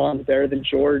LeBron's better than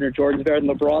Jordan or Jordan's better than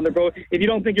LeBron. They're both. If you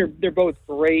don't think they're both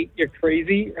great, you're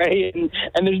crazy, right? And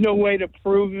there's no way to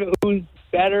prove who's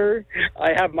better.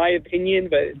 I have my opinion,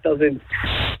 but it doesn't.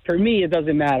 For me, it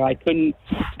doesn't matter. I couldn't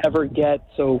ever get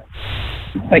so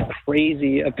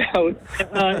crazy about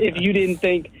if you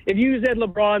said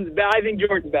LeBron's better, I think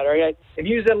Jordan's better. Right? If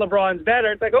you said LeBron's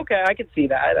better, it's okay, I can see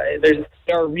that.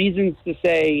 There are reasons to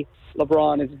say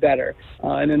LeBron is better,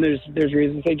 and then there's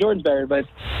reasons to say Jordan's better. But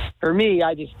for me,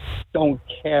 I just don't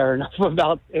care enough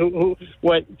about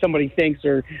what somebody thinks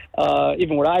or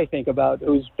even what I think about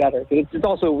who's better. It's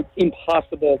also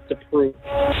impossible to prove.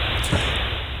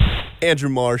 Andrew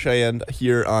Marchand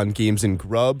here on Games and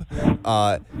Grub.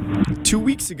 2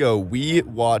 weeks ago, we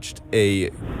watched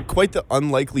quite the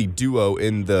unlikely duo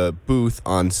in the booth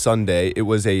on Sunday. It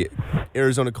was a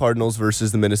Arizona Cardinals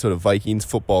versus the Minnesota Vikings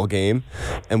football game,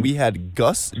 and we had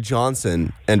Gus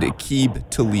Johnson and Aqib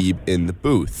Talib in the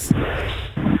booth.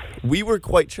 We were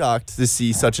quite shocked to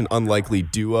see such an unlikely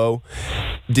duo.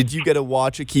 Did you get to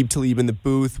watch Aqib Talib in the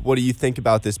booth? What do you think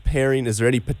about this pairing? Is there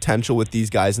any potential with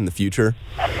these guys in the future?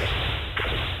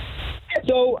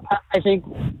 So I think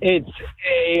it's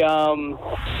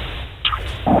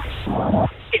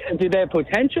do they have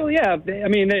potential? Yeah. I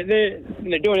mean, they're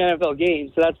doing NFL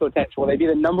games, so that's potential. Will they be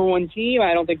the number one team?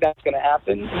 I don't think that's going to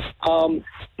happen.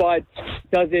 But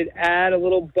does it add a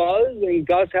little buzz? And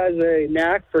Gus has a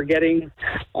knack for getting,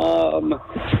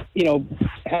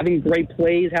 having great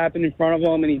plays happen in front of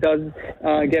him, and he does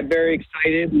get very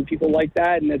excited, and people like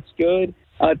that, and that's good.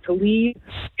 Talib, you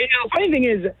know, the funny thing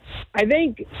is, I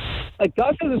think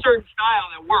Gus has a certain style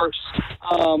that works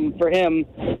for him.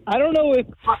 I don't know if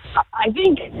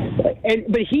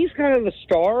but he's kind of the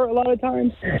star a lot of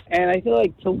times, and I feel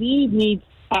like Talib needs.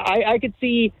 I could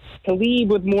see Talib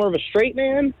with more of a straight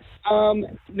man,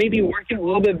 maybe working a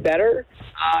little bit better,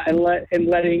 and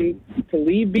letting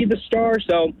Talib be the star.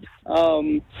 So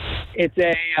it's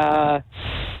a.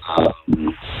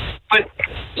 But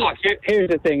look, here's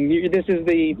the thing. This is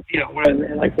the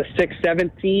like the 6th,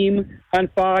 7th team on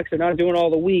Fox. They're not doing all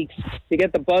the weeks to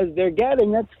get the buzz they're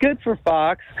getting. That's good for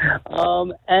Fox.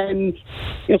 And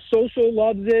Social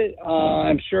loves it.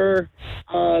 I'm sure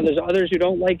there's others who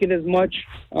don't like it as much.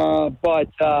 But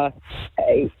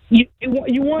you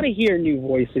want to hear new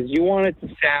voices. You want it to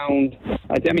sound.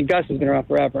 I mean, Gus has been around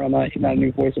forever. He's not a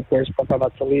new voice, of course. But I'm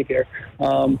about to leave here.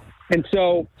 And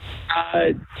so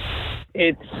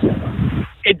it's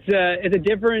a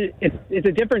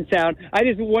different sound. I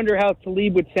just wonder how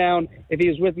Talib would sound if he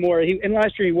was with more. And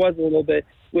last year he was a little bit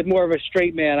with more of a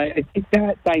straight man. I think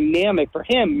that dynamic for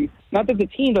him, not that the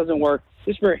team doesn't work,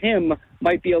 just for him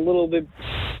might be a little bit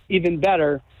even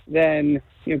better than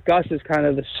Gus is kind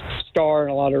of the star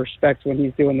in a lot of respects when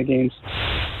he's doing the games.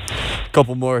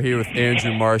 Couple more here with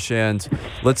Andrew Marchand.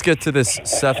 Let's get to this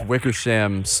Seth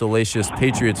Wickersham Salacious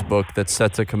Patriots book that's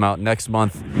set to come out next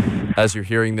month. As you're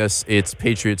hearing this, it's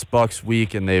Patriots Bucks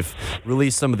week, and they've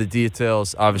released some of the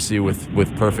details, obviously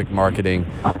with perfect marketing.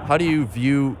 How do you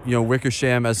view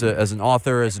Wickersham as an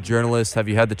author, as a journalist? Have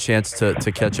you had the chance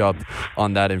to catch up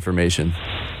on that information?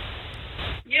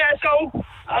 Yeah, so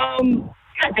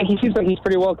I think he seems like he's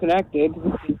pretty well connected.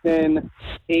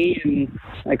 He and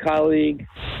my colleague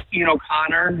Ian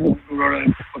O'Connor, who wrote a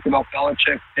book about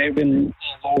Belichick, they've been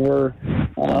all over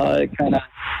kind of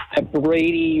a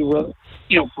Brady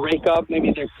breakup.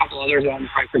 Maybe there's a couple others. I'm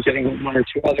probably forgetting one or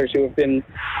two others who have been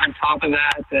on top of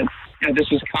that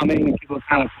this was coming, and people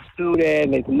kind of pursued it,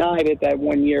 and they denied it that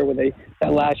one year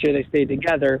that last year they stayed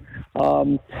together.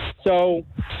 So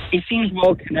he seems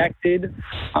well connected.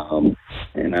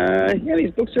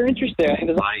 These books are interesting. I think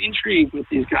there's a lot of intrigue with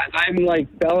these guys. I'm like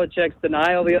Belichick's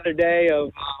denial the other day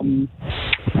of what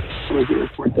was the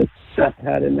report that Seth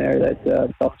had in there that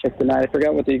Belichick denied. I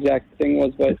forgot what the exact thing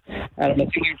was, but I don't know.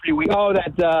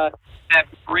 That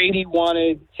Brady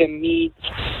wanted to meet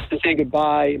to say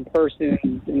goodbye in person,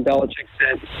 and Belichick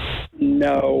said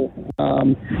no.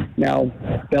 Now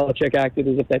Belichick acted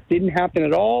as if that didn't happen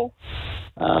at all.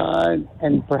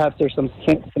 And perhaps there's some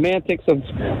semantics of,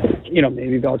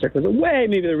 maybe Belichick was away,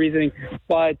 maybe the reasoning,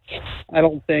 but I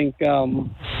don't think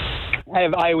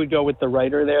I would go with the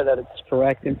writer there that it's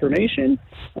correct information.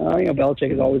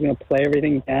 Belichick is always going to play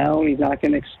everything down. He's not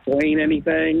going to explain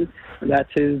anything. That's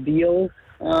his deal.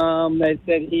 That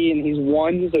he's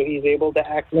won, so he's able to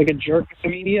act like a jerk to the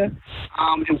media.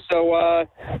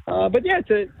 But yeah,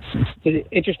 it's an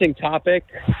interesting topic,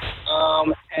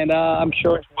 and I'm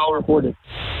sure it's well reported.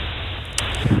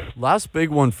 Last big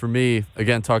one for me,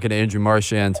 again, talking to Andrew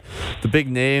Marchand, the big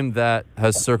name that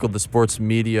has circled the sports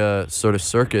media sort of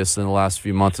circus in the last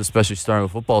few months, especially starting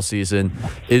with football season,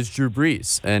 is Drew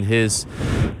Brees and his,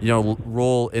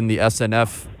 role in the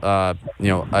SNF, I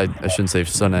shouldn't say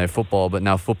Sunday Night Football, but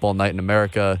now Football Night in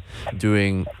America,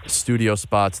 doing studio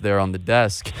spots there on the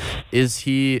desk. Is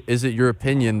it your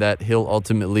opinion that he'll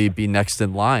ultimately be next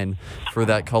in line for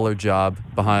that color job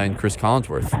behind Chris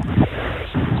Collinsworth?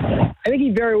 I think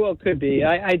he very well could be.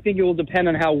 I think it will depend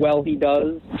on how well he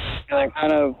does. They're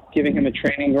kind of giving him a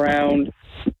training ground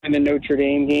in the Notre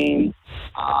Dame game.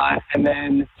 And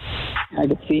then I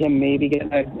could see him maybe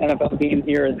getting an NFL game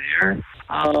here or there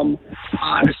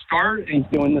to start. He's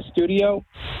doing the studio.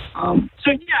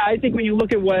 I think when you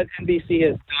look at what NBC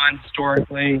has done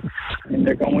historically, and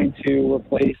they're going to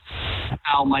replace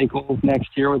Al Michaels next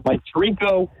year with Mike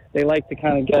Tirico. They like to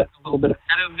kind of get a little bit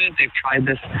ahead of it. They've tried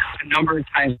this a number of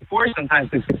times before, sometimes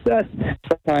with success,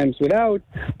 sometimes without.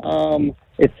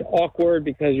 It's awkward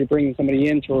because you're bringing somebody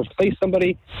in to replace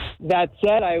somebody. That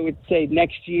said, I would say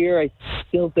next year, I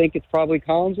still think it's probably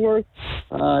Collinsworth.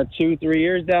 2-3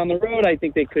 years down the road, I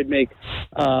think they could make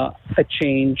a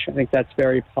change. I think that's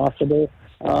very possible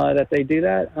that they do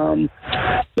that.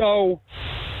 So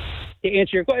to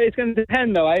answer your question, it's going to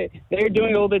depend, though. They're doing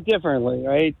it a little bit differently,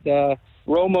 right?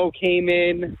 Romo came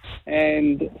in,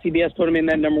 and CBS put him in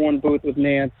that number one booth with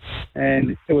Nance,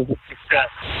 and it was a success.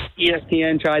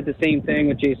 ESPN tried the same thing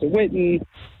with Jason Witten,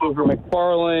 over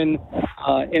McFarlane,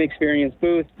 inexperienced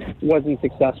booth, wasn't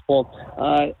successful.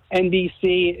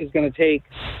 NBC is going to take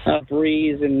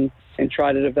Breeze and and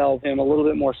try to develop him a little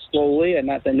bit more slowly. And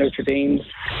not that Notre Dame's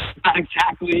not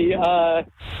exactly,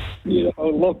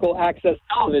 local access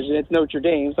television. It's Notre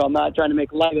Dame, so I'm not trying to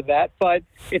make light of that. But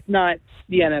it's not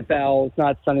the NFL. It's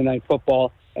not Sunday Night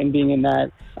Football and being in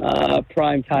that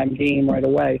primetime game right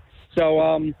away.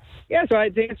 So, so to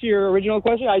answer your original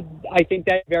question, I think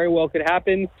that very well could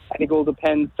happen. I think it will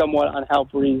depend somewhat on how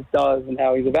Breeze does and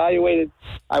how he's evaluated.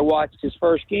 I watched his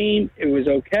first game. It was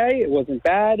okay. It wasn't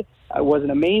bad. It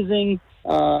wasn't amazing.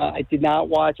 I did not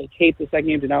watch. I taped the second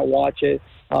game, did not watch it.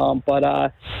 But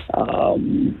I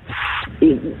don't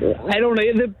know.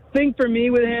 The thing for me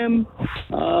with him,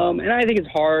 and I think it's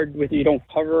hard with you don't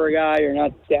cover a guy, you're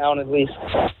not down at least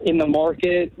in the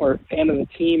market or a fan of the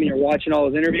team, and you're watching all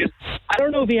his interviews. I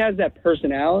don't know if he has that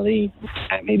personality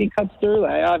that maybe cuts through.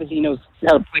 Obviously, he knows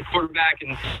how to play quarterback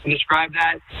and describe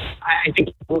that. I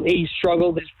think he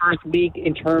struggled his first week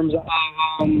in terms of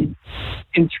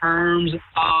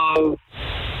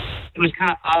it was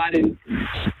kind of odd in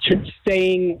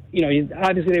saying,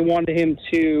 obviously they wanted him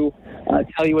to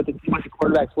tell you what the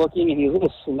quarterback's looking, and he's a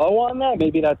little slow on that.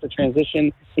 Maybe that's a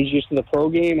transition he's used to the pro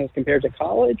game as compared to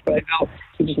college, but I felt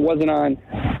he just wasn't on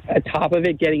top of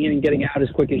it, getting in and getting out as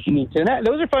quick as you need to. And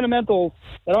those are fundamentals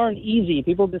that aren't easy.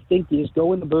 People just think you just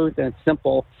go in the booth and it's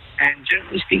simple, and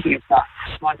generally speaking, it's not.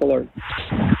 It's not to learn.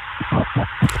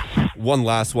 One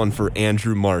last one for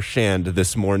Andrew Marchand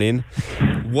this morning.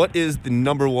 What is the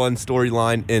number one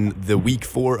storyline in the week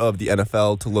 4 of the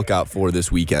NFL to look out for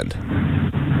this weekend?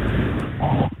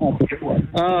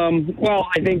 Well,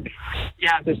 I think you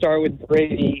have to start with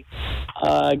Brady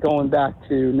going back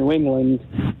to New England,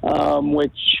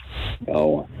 which,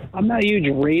 I'm not a huge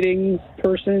ratings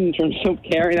person in terms of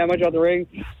caring that much about the ratings,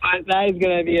 but that is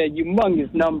going to be a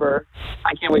humongous number.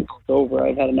 I can't wait till it's over.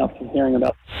 I've had enough of hearing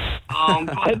about it.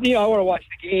 But, I want to watch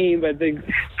the game, but then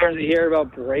starting to hear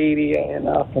about Brady and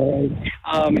the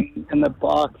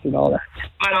Bucks and all that.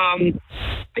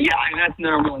 But yeah, that's the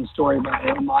number one story by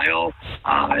a mile.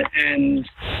 And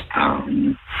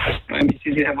NBC's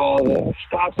going to have all the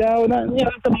stops out.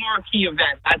 That's a marquee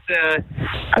event.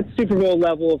 That's Super Bowl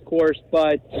level, of course,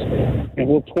 but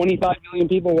will 25 million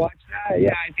people watch that?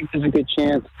 Yeah, I think there's a good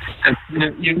chance that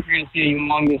you're going to see a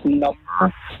humongous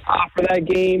number for that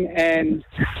game. And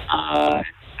I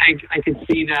could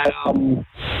see that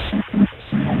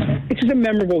it's just a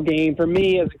memorable game. For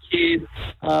me as a kid,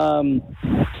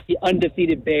 the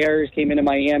undefeated Bears came into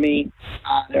Miami.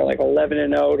 They're like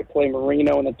 11-0 to play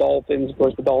Marino and the Dolphins. Of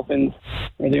course, the Dolphins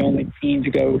were the only team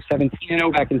to go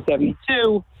 17-0 back in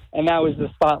 '72. And that was the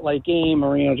spotlight game.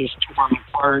 Marino just tore them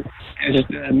apart. It was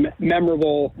just a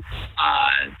memorable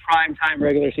primetime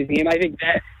regular season game. I think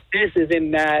that this is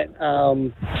in that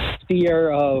sphere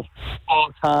of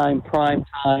all-time,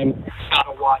 primetime,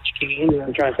 gotta-watch games.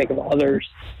 I'm trying to think of others.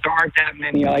 There aren't that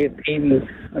many. I guess Peyton,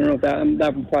 I don't know if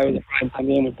that probably was a primetime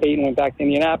game when Peyton went back to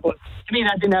Indianapolis. To me,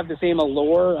 that didn't have the same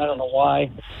allure. I don't know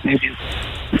why. Maybe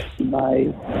it's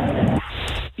my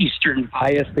Eastern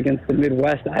bias against the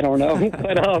Midwest. I don't know.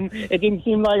 But it didn't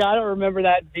seem like, I don't remember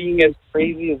that being as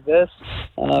crazy as this.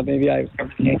 Maybe I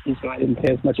covered the Yankees, so I didn't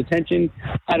pay as much attention.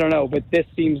 I don't know, but this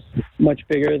seems much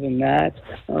bigger than that.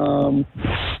 And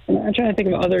I'm trying to think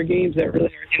of other games that really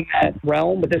are in that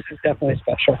realm, but this is definitely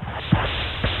special.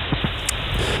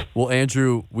 Well,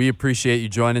 Andrew, we appreciate you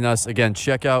joining us. Again,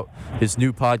 check out his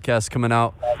new podcast coming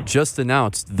out, just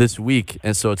announced this week,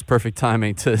 and so it's perfect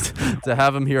timing to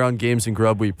have him here on Games and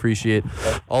Grub. We appreciate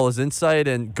all his insight,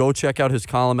 and go check out his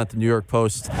column at the New York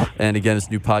Post, and again, his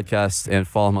new podcast, and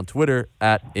follow him on Twitter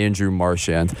at Andrew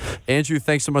Marchand. Andrew,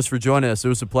 thanks so much for joining us. It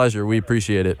was a pleasure. We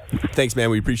appreciate it. Thanks, man.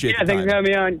 We appreciate it. Thanks for having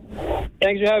me on.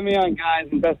 Thanks for having me on, guys,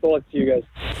 and best of luck to you guys.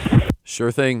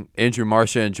 Sure thing. Andrew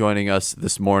Marchand joining us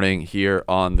this morning here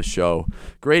on the show.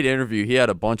 Great interview. He had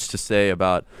a bunch to say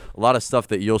about a lot of stuff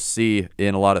that you'll see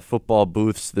in a lot of football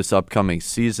booths this upcoming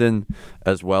season,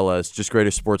 as well as just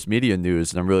greater sports media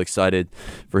news. And I'm really excited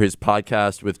for his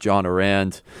podcast with John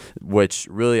Orand, which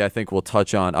really I think we'll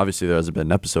touch on. Obviously, there hasn't been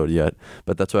an episode yet,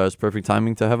 but that's why it was perfect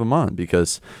timing to have him on,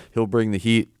 because he'll bring the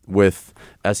heat with,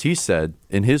 as he said,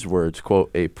 in his words,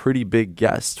 quote, a pretty big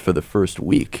guest for the first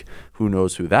week. Who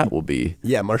knows who that will be?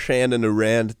 Yeah, Marchand and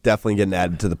Orand definitely getting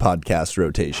added to the podcast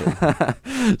rotation.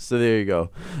 So there you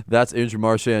go. That's Andrew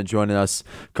Marchand joining us.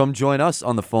 Come join us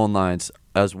on the phone lines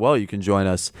as well. You can join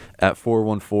us at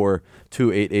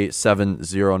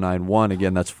 414-288-7091.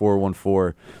 Again, that's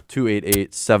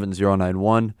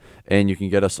 414-288-7091. And you can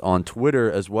get us on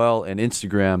Twitter as well and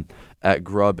Instagram at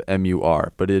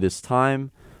GrubMUR. But it is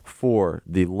time for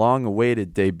the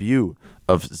long-awaited debut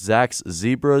of Zach's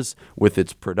Zebras, with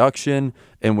its production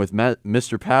and with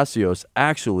Mr. Passios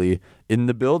actually in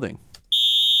the building.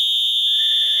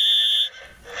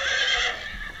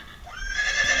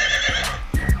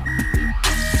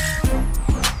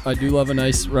 I do love a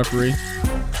nice referee.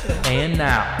 And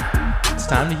now, it's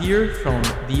time to hear from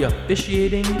the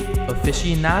officiating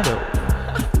aficionado.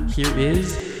 Here is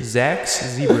Zach's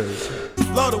Zebras.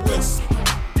 Blow the whistle.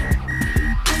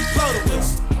 Blow the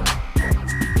whistle.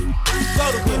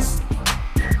 Blow the whistle.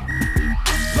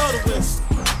 Blow the whistle.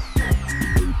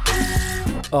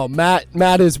 Oh,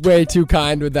 Matt is way too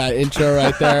kind with that intro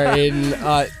right there.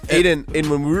 Aidan,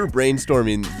 when we were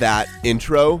brainstorming that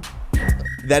intro,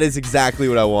 that is exactly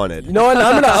what I wanted. You know what?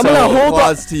 I'm gonna hold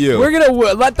applause to you. We're gonna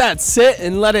let that sit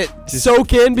and let it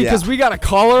soak in because we got a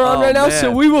caller on right now. Man.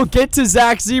 So we will get to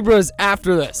Zach Zebras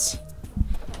after this.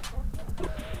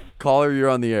 Caller, you're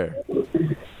on the air.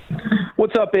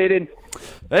 What's up, Aidan?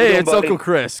 Hey, it's Uncle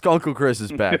Chris. Uncle Chris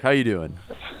is back. How you doing?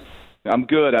 I'm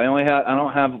good. I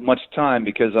don't have much time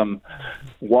because I'm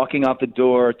walking out the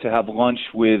door to have lunch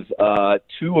with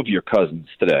two of your cousins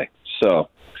today. So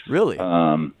really,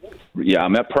 yeah,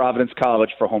 I'm at Providence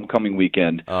College for homecoming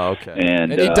weekend. Oh, okay.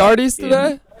 And any darties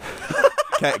today?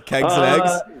 Kegs and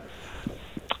eggs.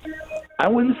 I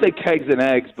wouldn't say kegs and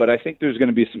eggs, but I think there's going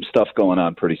to be some stuff going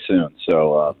on pretty soon.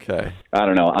 So okay, I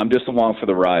don't know. I'm just along for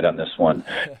the ride on this one.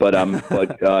 But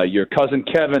your cousin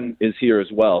Kevin is here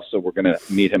as well, so we're going to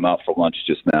meet him out for lunch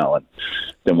just now, and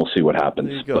then we'll see what happens.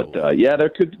 There you go. But yeah,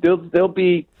 there'll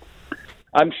be.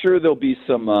 I'm sure there'll be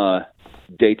some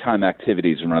daytime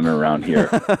activities running around here.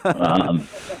 I'm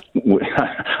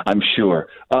sure.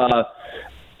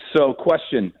 So,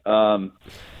 question: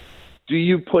 do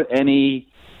you put any?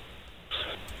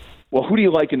 Well, who do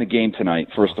you like in the game tonight?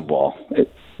 First of all,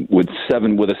 with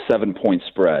a 7-point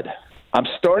spread, I'm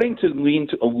starting to lean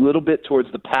a little bit towards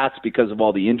the Pats because of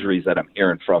all the injuries that I'm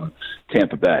hearing from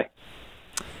Tampa Bay.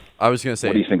 I was going to say,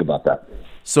 what do you think about that?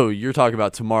 So you're talking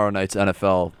about tomorrow night's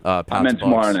NFL Pats. I meant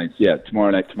tomorrow night's, yeah,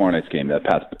 tomorrow night's game. That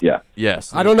Pats, yeah.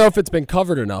 Yes. I don't know if it's been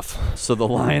covered enough. So the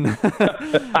line,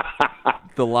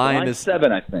 the line is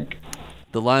 7, I think.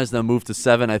 The line is now moved to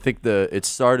 7. I think it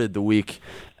started the week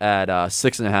at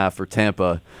 6.5 for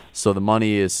Tampa. So the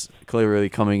money is clearly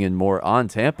coming in more on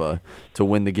Tampa to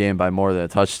win the game by more than a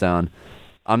touchdown.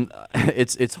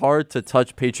 It's hard to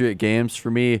touch Patriot games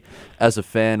for me as a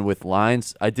fan with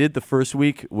lines. I did the first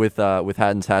week with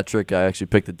Hatton's hat trick. I actually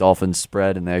picked the Dolphins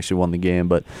spread and they actually won the game.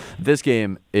 But this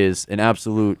game is an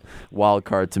absolute wild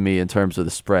card to me in terms of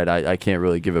the spread. I can't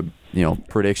really give a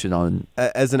prediction on.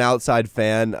 As an outside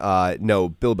fan, no,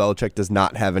 Bill Belichick does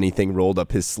not have anything rolled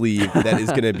up his sleeve that is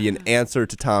going to be an answer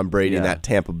to Tom Brady in that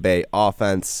Tampa Bay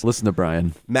offense. Listen to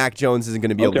Brian. Mac Jones isn't going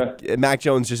to be able to. Mac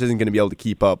Jones just isn't going to be able to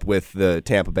keep up with the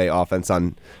Tampa Bay offense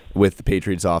with the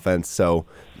Patriots offense. So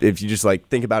if you just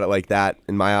think about it like that,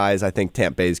 in my eyes, I think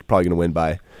Tampa Bay is probably going to win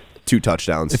by 2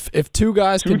 touchdowns. If two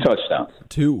guys two touchdowns.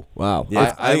 2. Wow.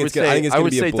 Yeah, I think it's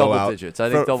going to be a blowout. Double digits. I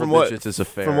think double digits is a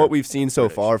fair. From what we've seen so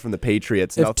far from the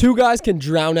Patriots. If two guys can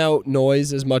drown out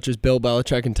noise as much as Bill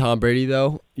Belichick and Tom Brady,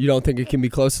 though, you don't think it can be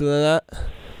closer than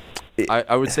that?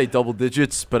 I would say double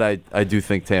digits, but I do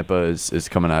think Tampa is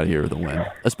coming out of here with a win,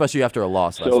 especially after a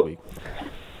loss last week.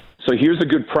 So here's a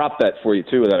good prop bet for you,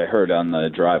 too, that I heard on the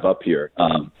drive up here.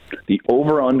 The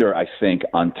over-under, I think,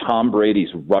 on Tom Brady's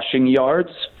rushing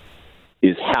yards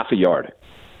is half a yard.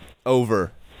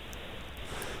 Over.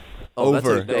 Oh, Go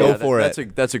for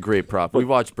it. That's a great prop. We've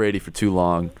watched Brady for too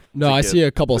long. No, I see a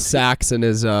couple sacks in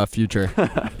his future.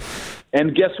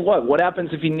 And guess what? What happens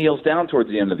if he kneels down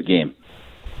towards the end of the game?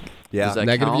 Yeah,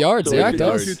 negative yards. So yeah, if it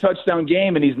does. it's a 2-touchdown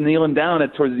game and he's kneeling down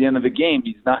towards the end of the game,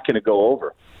 he's not going to go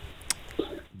over.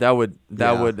 That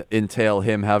would entail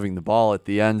him having the ball at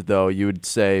the end, though. You would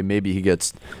say maybe he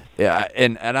gets,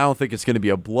 and I don't think it's going to be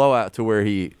a blowout to where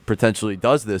he potentially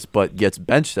does this, but gets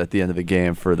benched at the end of the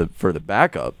game for the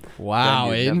backup. Wow,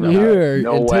 Aiden,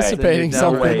 you're anticipating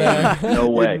something there. No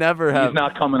way. He's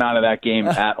not coming out of that game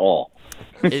at all.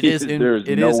 It is in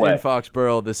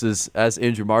Foxborough. This is, as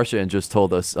Andrew Marchand just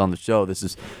told us on the show, this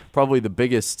is probably the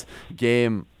biggest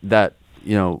game that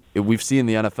we've seen in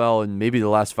the NFL in maybe the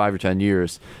last 5 or 10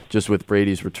 years, just with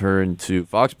Brady's return to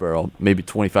Foxborough. Maybe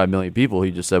 25 million people,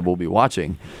 he just said, will be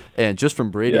watching. And just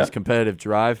from Brady's competitive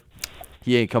drive,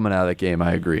 he ain't coming out of that game.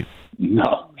 I agree.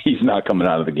 No, he's not coming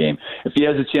out of the game. If he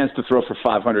has a chance to throw for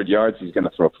 500 yards, he's going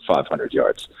to throw for 500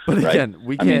 yards. But again,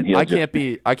 right?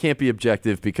 I can't be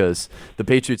objective because the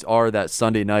Patriots are that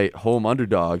Sunday night home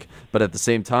underdog. But at the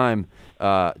same time,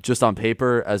 just on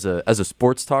paper, as a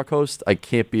sports talk host, I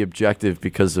can't be objective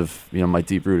because of my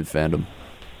deep rooted fandom.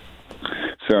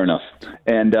 Fair enough.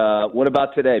 And what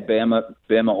about today, Bama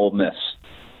Ole Miss?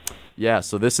 Yeah,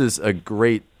 so this is a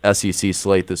great SEC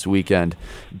slate this weekend,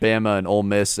 Bama and Ole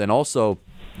Miss, and also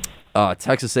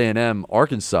Texas A&M,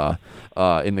 Arkansas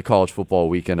in the college football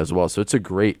weekend as well. So it's a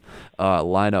great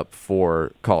lineup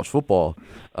for college football.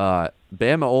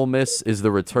 Bama Ole Miss is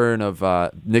the return of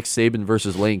Nick Saban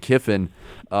versus Lane Kiffin.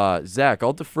 Zach,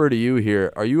 I'll defer to you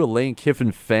here. Are you a Lane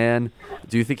Kiffin fan?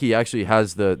 Do you think he actually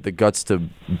has the guts to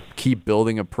keep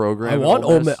building a program? I want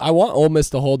Ole Miss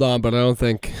to hold on, but I don't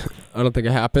think it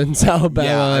happens. Alabama.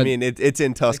 Yeah, I mean it's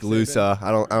in Tuscaloosa.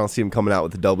 I don't see him coming out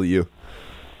with a W.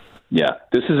 Yeah,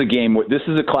 this is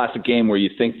a classic game where you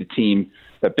think the team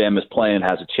that Bama's playing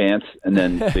has a chance, and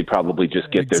then they probably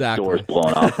just get their doors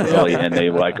blown off early, and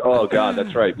they're like, "Oh God,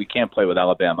 that's right, we can't play with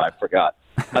Alabama." I forgot.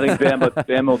 I think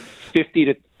Bama 50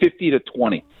 to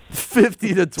 20. 50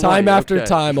 to 20. Time after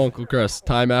time, Uncle Chris.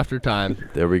 Time after time.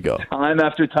 There we go. Time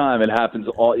after time, it happens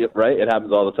all right. It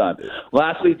happens all the time.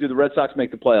 Lastly, do the Red Sox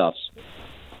make the playoffs?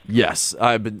 Yes,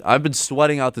 I've been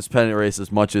sweating out this pennant race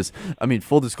as much as,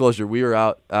 full disclosure, we were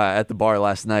out at the bar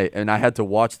last night, and I had to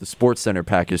watch the Sports Center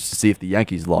package to see if the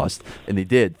Yankees lost, and they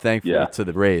did, thankfully, to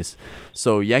the Rays.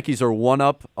 So Yankees are 1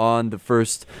 up on the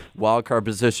first wild card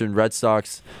position. Red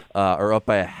Sox are up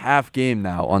by a half game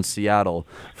now on Seattle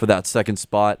for that second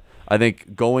spot. I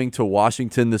think going to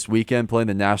Washington this weekend, playing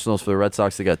the Nationals for the Red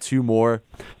Sox, they got 2 more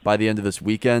by the end of this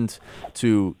weekend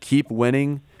to keep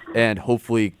winning and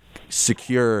hopefully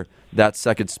secure that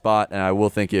second spot, and I do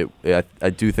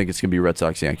think it's going to be Red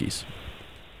Sox Yankees.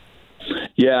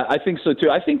 Yeah, I think so too.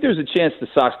 I think there's a chance the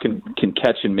Sox can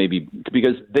catch and maybe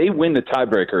because they win the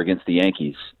tiebreaker against the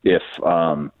Yankees if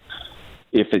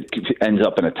it ends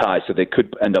up in a tie, so they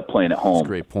could end up playing at home. That's a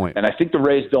great point. And I think the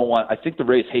Rays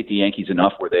hate the Yankees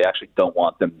enough where they actually don't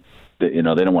want them. They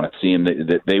don't want to see them.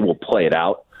 They will play it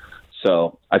out.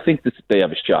 So I think they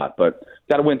have a shot, but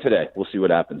got to win today. We'll see what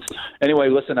happens. Anyway,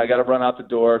 listen, I got to run out the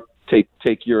door. Take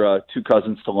your 2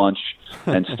 cousins to lunch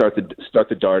and start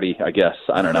the darty. I guess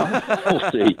I don't know.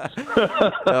 We'll see.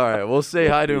 All right, we'll say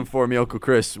hi to him for me, Uncle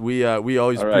Chris. We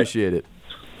always appreciate it.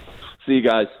 See you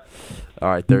guys. All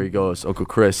right, there he goes, Uncle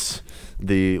Chris,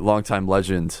 the longtime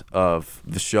legend of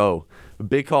the show.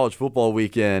 Big college football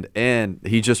weekend, and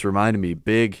he just reminded me,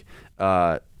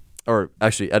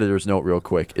 editor's note real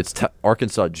quick. It's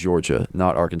Arkansas, Georgia,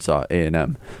 not Arkansas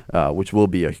A&M, which will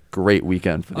be a great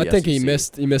weekend for the SEC. I think he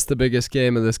missed the biggest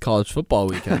game of this college football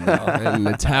weekend now, and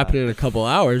it's happening in a couple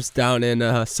hours down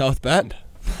in South Bend.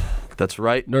 That's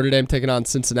right. Notre Dame taking on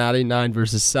Cincinnati,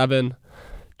 9-7.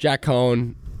 Jack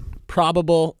Cohn,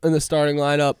 probable in the starting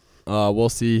lineup. We'll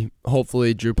see.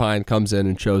 Hopefully Drew Pine comes in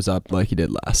and shows up like he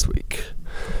did last week.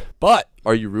 But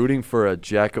are you rooting for a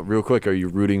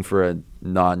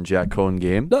non-Jack Cohn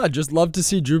game? No, I'd just love to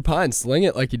see Drew Pine sling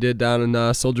it like he did down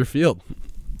in Soldier Field.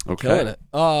 Okay. Killing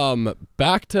it.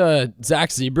 Back to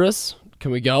Zach Zebras. Can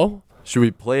we go? Should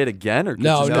we play it again or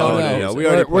no?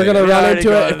 We're gonna run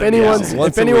into it.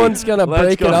 If anyone's gonna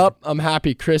break it up, I'm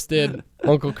happy. Chris did.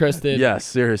 Uncle Chris did. Yes,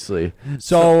 seriously.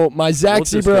 So my Zach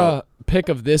Zebra pick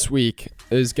of this week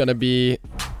is gonna be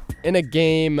in a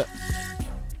game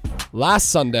last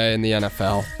Sunday in the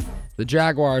NFL. The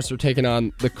Jaguars were taking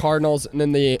on the Cardinals, and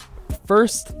in the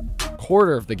first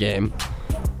quarter of the game,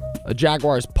 a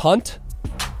Jaguars punt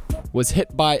was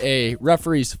hit by a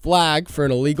referee's flag for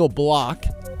an illegal block,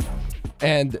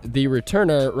 and the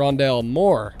returner, Rondale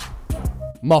Moore,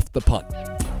 muffed the punt.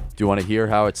 Do you want to hear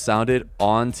how it sounded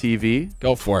on TV?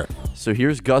 Go for it. So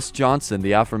here's Gus Johnson,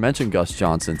 the aforementioned Gus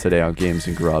Johnson, today on Games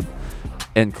and Grub.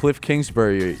 And Cliff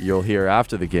Kingsbury, you'll hear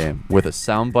after the game, with a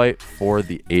soundbite for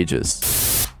the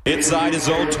ages. Inside his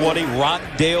own 20,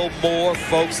 Rondale Moore,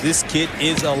 folks. This kid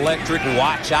is electric.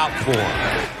 Watch out for him.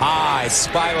 High,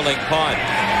 spiraling punt.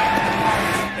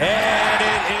 And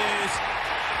it is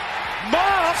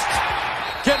muffed.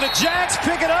 Can the Jags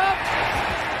pick it up?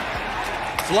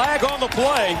 Flag on the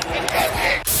play.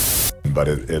 But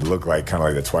it looked like kind of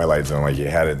like the Twilight Zone, like you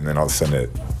had it, and then all of a sudden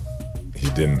he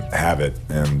didn't have it,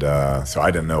 and so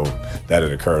I didn't know that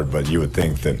had occurred, but you would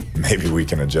think that maybe we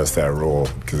can adjust that rule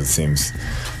because it seems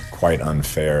quite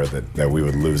unfair that we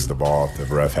would lose the ball if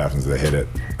the ref happens to hit it.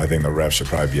 I think the ref should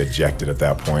probably be ejected at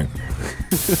that point.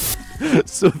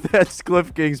 So that's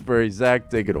Cliff Kingsbury.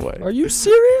 Zach, take it away. Are you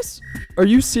serious?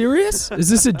 Is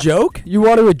this a joke? You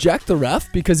want to eject the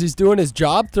ref because he's doing his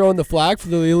job, throwing the flag for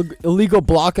the illegal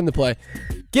block in the play?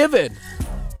 Given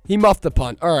he muffed the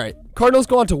punt. All right. Cardinals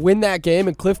go on to win that game,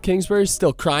 and Cliff Kingsbury's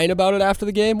still crying about it after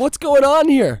the game. What's going on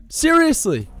here?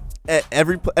 Seriously.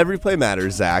 Every play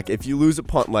matters, Zach. If you lose a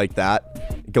punt like that,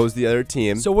 it goes to the other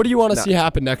team. So what do you want to see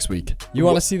happen next week? You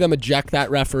want to see them eject that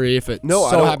referee if it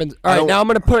happens? All right, now I'm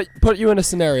going to put you in a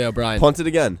scenario, Brian. Punt it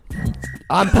again.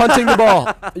 I'm punting the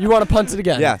ball. You want to punt it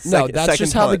again? Yeah. No, that's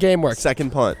just how the game works.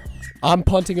 Second punt. I'm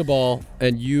punting a ball,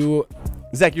 and you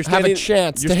Zach, you're standing. Have a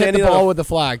chance you're to hit the standing on ball a- with the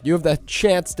flag. You have the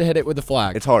chance to hit it with the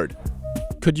flag. It's hard.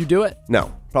 Could you do it?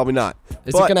 No, probably not.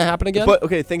 Is it going to happen again? But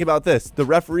okay, think about this. The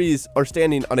referees are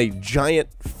standing on a giant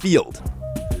field.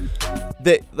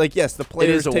 Yes, the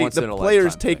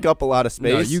players take up a lot of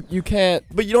space. No, you can't.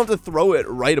 But you don't have to throw it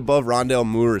right above Rondale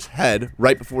Moore's head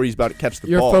right before he's about to catch the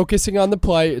You're ball. focusing on the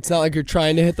play. It's not like you're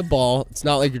trying to hit the ball. It's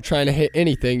not like you're trying to hit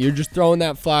anything. You're just throwing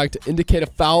that flag to indicate a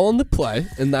foul on the play,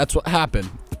 and that's what happened.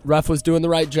 Ref was doing the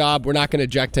right job. We're not going to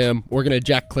eject him. We're going to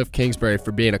eject Cliff Kingsbury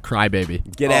for being a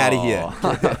crybaby. Get out of here.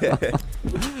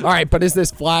 All right, but is this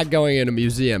flag going in a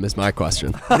museum is my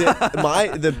question.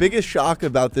 The biggest shock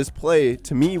about this play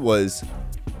to me was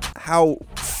how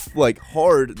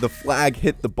hard the flag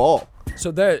hit the ball.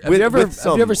 So have you ever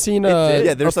seen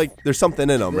there's something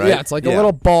in them, right? Yeah, it's like a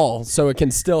little ball, so it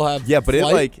can still have but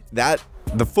flight.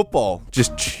 the football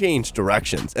just changed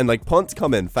directions, and punts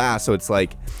come in fast, so it's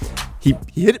like he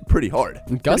hit it pretty hard.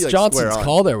 Gus Johnson's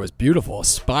call there was beautiful, a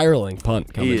spiraling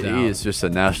punt coming down. He is just a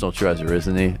national treasure,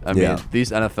 isn't he? I mean, these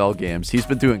NFL games, he's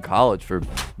been doing college for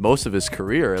most of his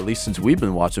career, at least since we've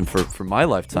been watching for my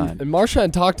lifetime. And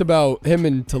Marchand talked about him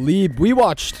and Talib. We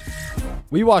watched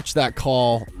that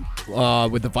call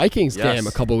with the Vikings game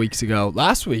a couple weeks ago,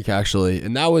 last week actually,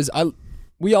 and that was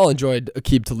we all enjoyed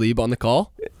Aqib Talib on the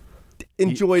call.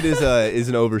 Enjoyed is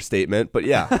an overstatement, but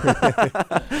yeah.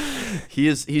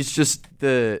 He's just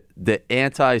the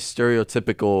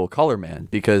anti-stereotypical color man,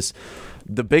 because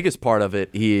the biggest part of it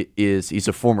he's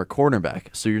a former cornerback,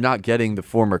 so you're not getting the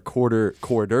former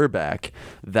quarterback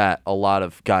that a lot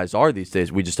of guys are these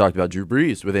days. We just talked about Drew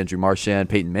Brees with Andrew Marchand,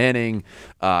 Peyton Manning,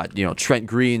 Trent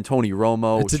Green, Tony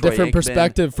Romo. It's a Troy different Aikman.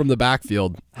 perspective from the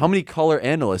backfield. How many color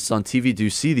analysts on TV do you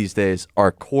see these days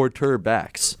are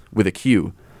quarterbacks with a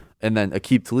Q? And then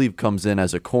Aqib Talib comes in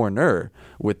as a corner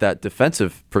with that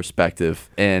defensive perspective,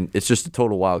 and it's just a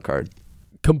total wild card.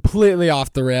 Completely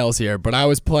off the rails here, but I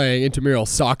was playing intramural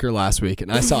soccer last week,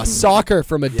 and I saw soccer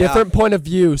from a different point of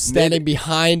view, standing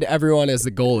behind everyone as the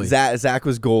goalie. Zach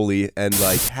was goalie, and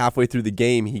halfway through the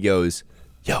game, he goes,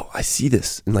 "Yo, I see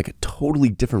this in a totally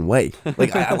different way. I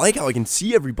like how I can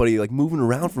see everybody moving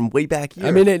around from way back here."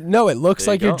 I mean, it looks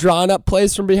like you're drawing up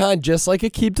plays from behind, just like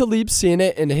Aqib Talib's seeing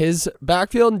it in his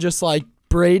backfield, and just like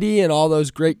Brady and all those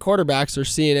great quarterbacks are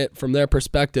seeing it from their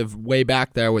perspective way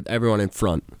back there with everyone in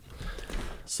front.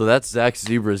 So that's Zach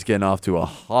Zebra's getting off to a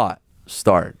hot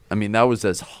start. I mean, that was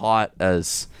as hot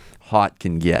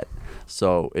can get.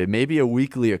 So it may be a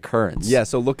weekly occurrence. Yeah,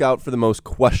 so look out for the most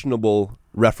questionable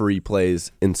referee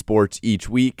plays in sports each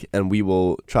week, and we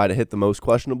will try to hit the most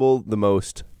questionable, the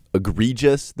most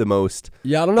egregious, the most I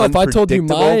don't know if I told you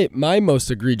my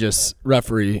most egregious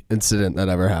referee incident that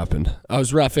ever happened. I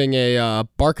was reffing a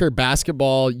Barker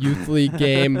basketball youth league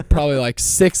game, probably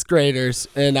 6th graders,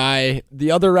 and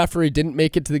the other referee didn't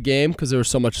make it to the game because there was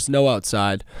so much snow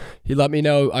outside. He let me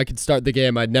know I could start the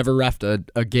game. I'd never reffed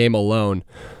a game alone.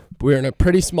 We were in a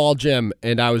pretty small gym,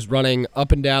 and I was running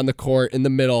up and down the court in the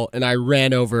middle, and I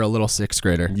ran over a little 6th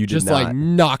grader. You did not.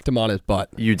 Knocked him on his butt.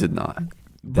 You did not.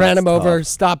 Ran him over,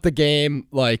 stopped the game.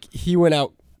 He went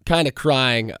out kind of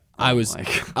crying. I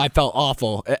felt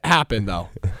awful. It happened though.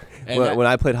 When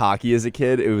I played hockey as a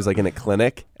kid, it was in a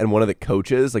clinic, and one of the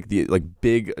coaches, the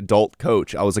big adult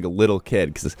coach, I was a little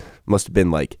kid because must have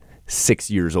been 6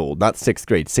 years old, not 6th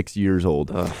grade, 6 years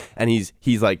old. And he's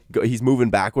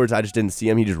moving backwards. I just didn't see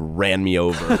him. He just ran me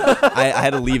over. I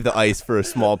had to leave the ice for a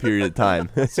small period of time.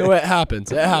 So it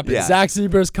happens. Yeah. Zach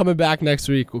Zebra's coming back next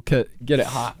week. We'll get it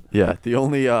hot. Yeah, the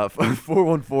only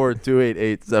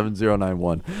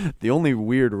 414-288-7091. The only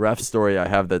weird ref story I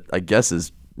have that I guess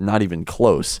is not even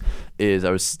close is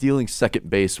I was stealing second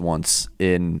base once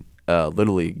in a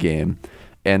Little League game,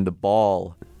 and the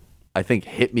ball, I think,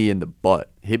 hit me in the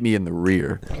butt, hit me in the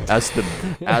rear as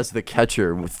the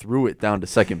catcher threw it down to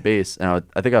second base, and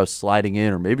I think I was sliding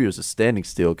in, or maybe it was a standing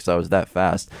steal because I was that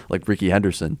fast, like Ricky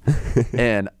Henderson,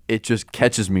 and it just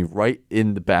catches me right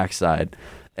in the backside.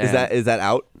 Is that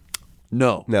out?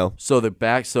 No. So the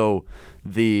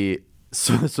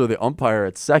umpire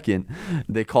at second,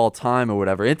 they call time or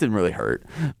whatever. It didn't really hurt,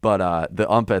 but the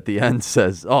ump at the end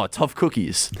says, "Oh, tough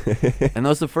cookies," and that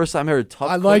was the first time I heard tough.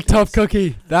 I like tough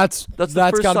cookie. That's the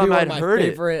first gotta time be one I'd of my heard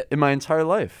favorite. it in my entire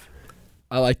life.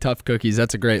 I like tough cookies.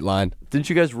 That's a great line. Didn't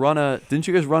you guys run a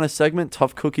segment,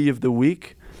 Tough Cookie of the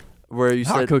Week? where you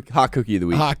said hot cookie of the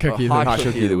week. Hot cookie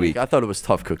of the week. I thought it was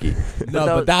tough cookie.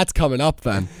 But that's coming up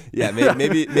then. Yeah,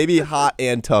 maybe hot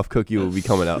and tough cookie will be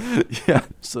coming up. Yeah,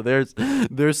 so there's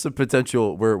some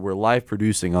potential. We're live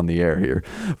producing on the air here.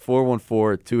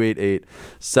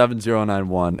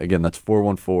 414-288-7091. Again, that's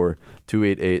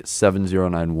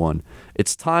 414-288-7091.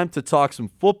 It's time to talk some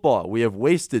football. We have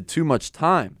wasted too much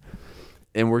time.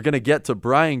 And we're going to get to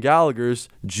Brian Gallagher's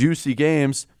juicy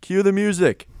games. Cue the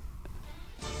music.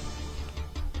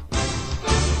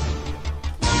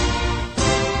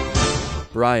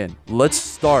 Brian, let's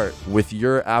start with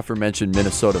your aforementioned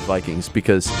Minnesota Vikings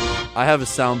because I have a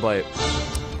soundbite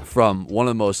from one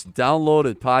of the most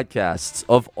downloaded podcasts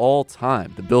of all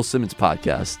time, the Bill Simmons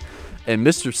podcast. And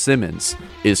Mr. Simmons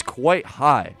is quite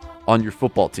high on your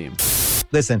football team.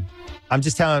 Listen, I'm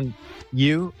just telling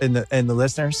you and the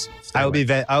listeners, I will be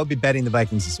betting the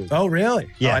Vikings this week. Oh,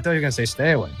 really? Yeah. Oh, I thought you were going to say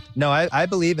stay away. No, I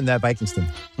believe in that Vikings team.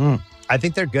 I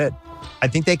think they're good. I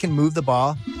think they can move the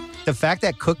ball. The fact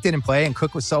that Cook didn't play and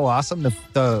Cook was so awesome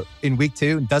in week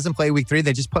 2 and doesn't play week 3,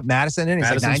 they just put Madison in. He's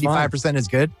Madison's like 95% is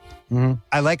good. Mm-hmm.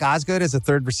 I like Osgood as a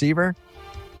third receiver.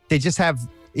 They just have,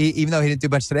 even though he didn't do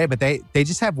much today, but they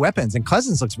just have weapons. And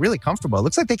Cousins looks really comfortable. It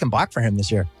looks like they can block for him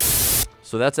this year.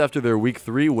 So that's after their week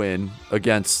 3 win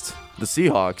against the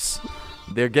Seahawks.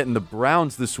 They're getting the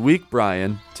Browns this week,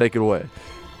 Brian. Take it away.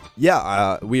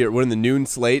 Yeah, we're in the noon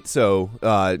slate, so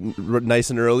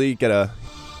nice and early. Gotta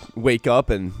wake up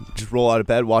and just roll out of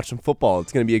bed, watch some football.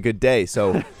 It's gonna be a good day.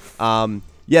 So,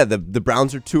 the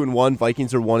Browns are 2-1,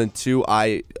 Vikings are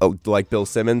 1-2. Like Bill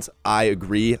Simmons, I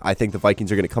agree. I think the Vikings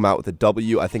are gonna come out with a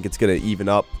W. I think it's gonna even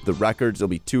up the records. It'll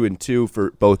be 2-2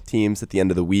 for both teams at the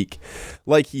end of the week.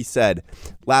 Like he said,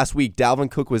 last week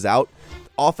Dalvin Cook was out.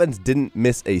 Offense didn't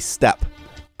miss a step.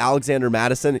 Alexander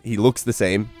Madison, he looks the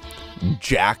same.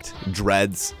 Jacked,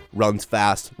 dreads, runs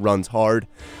fast, runs hard.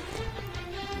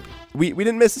 We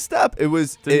didn't miss a step.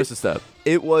 Miss a step.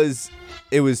 It was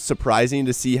surprising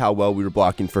to see how well we were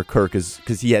blocking for Kirk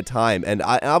because he had time. And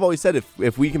I've always said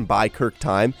if we can buy Kirk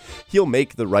time, he'll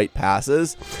make the right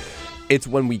passes. It's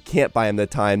when we can't buy him the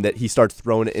time that he starts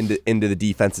throwing it into the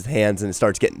defense's hands and it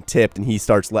starts getting tipped and he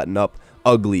starts letting up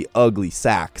ugly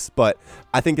sacks. But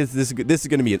I think this is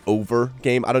going to be an over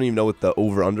game. I don't even know what the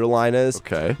over-under line is.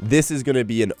 Okay. This is going to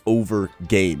be an over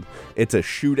game. It's a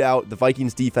shootout. The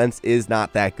Vikings defense is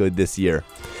not that good this year.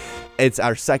 It's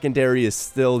our secondary is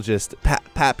still just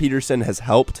Pat Peterson has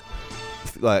helped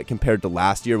compared to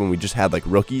last year when we just had like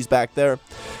rookies back there.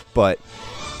 But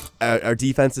our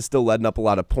defense is still letting up a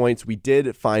lot of points. We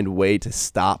did find a way to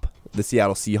stop the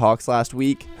Seattle Seahawks last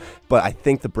week, but I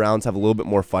think the Browns have a little bit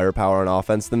more firepower on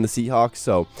offense than the Seahawks,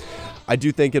 so I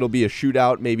do think it'll be a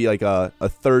shootout, maybe like a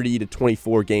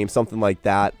 30-24 game, something like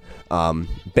that.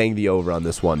 Bang the over on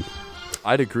this one.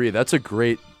 I'd agree. That's a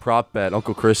great prop bet.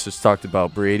 Uncle Chris just talked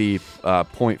about Brady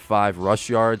 0.5 rush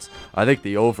yards. I think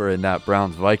the over in that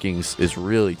Browns-Vikings is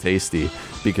really tasty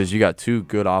because you got two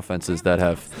good offenses that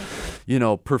have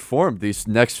performed these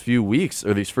next few weeks,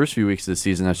 or these first few weeks of the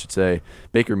season, I should say.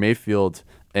 Baker Mayfield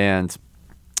and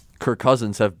Kirk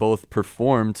Cousins have both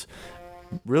performed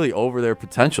really over their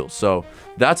potential. So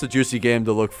that's a juicy game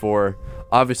to look for.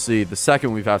 Obviously, the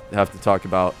second we have to talk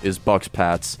about is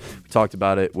Bucs-Pats. We talked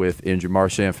about it with Andrew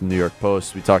Marchand from New York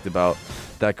Post. We talked about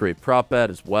that great prop bet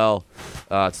as well.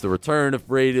 It's the return of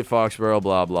Brady to Foxborough,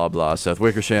 blah, blah, blah. Seth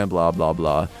Wickersham, blah, blah,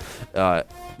 blah.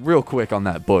 Real quick on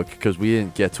that book, because we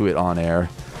didn't get to it on air.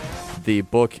 The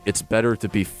book, It's Better to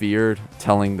Be Feared,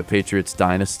 telling the Patriots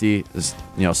dynasty, is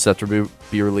set to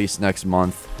be released next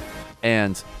month.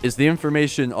 And is the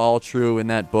information all true in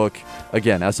that book?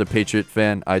 Again, as a Patriot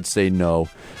fan, I'd say no.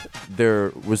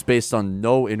 There was based on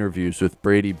no interviews with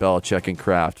Brady, Belichick, and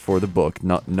Kraft for the book.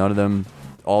 None of them,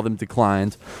 all of them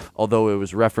declined, although it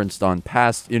was referenced on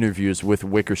past interviews with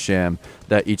Wickersham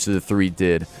that each of the three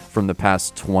did from the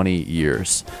past 20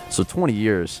 years. So 20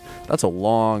 years, that's a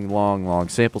long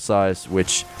sample size,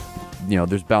 which,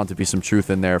 there's bound to be some truth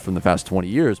in there from the past 20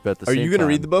 years. But at the same time, are you going to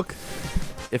read the book?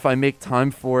 If I make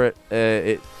time for it,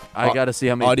 I got to see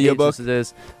how many audiobook pages it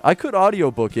is. I could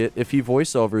audiobook it if he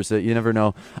voiceovers it. You never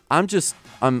know. I'm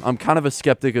kind of a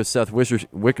skeptic of Seth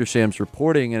Wickersham's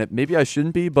reporting, and maybe I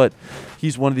shouldn't be, but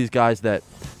he's one of these guys that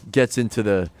gets into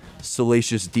the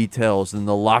salacious details in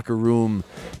the locker room.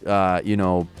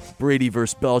 Brady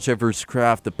versus Belichick versus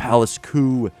Kraft, the Palace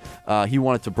coup. He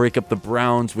wanted to break up the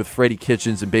Browns with Freddie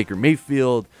Kitchens and Baker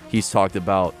Mayfield. He's talked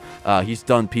about, he's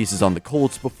done pieces on the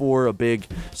Colts before, a big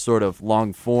sort of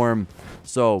long form.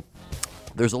 So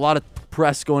there's a lot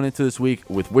press going into this week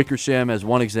with Wickersham as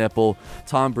one example,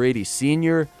 Tom Brady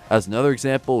Sr. as another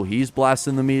example. He's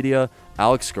blasting the media.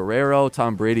 Alex Guerrero,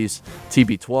 Tom Brady's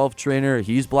TB12 trainer,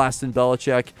 he's blasting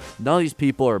Belichick. None of these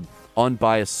people are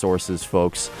unbiased sources,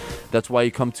 folks. That's why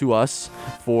you come to us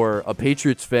for a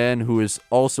Patriots fan who is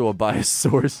also a biased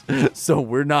source. So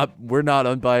we're not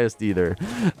unbiased either.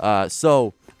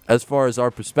 So as far as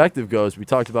our perspective goes, we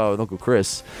talked about it with Uncle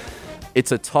Chris.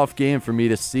 It's a tough game for me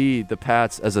to see the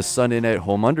Pats as a Sunday night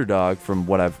home underdog from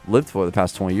what I've lived for the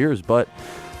past 20 years, but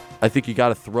I think you got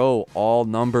to throw all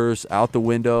numbers out the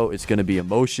window. It's going to be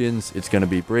emotions. It's going to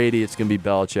be Brady. It's going to be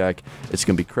Belichick. It's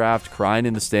going to be Kraft crying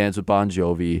in the stands with Bon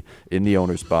Jovi in the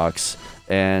owner's box.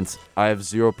 And I have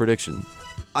zero prediction.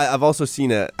 I've also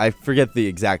seen I forget the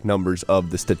exact numbers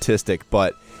of the statistic,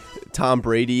 but Tom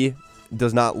Brady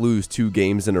does not lose 2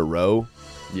 games in a row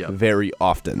very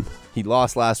often. He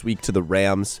lost last week to the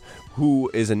Rams,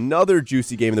 who is another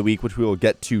juicy game of the week, which we will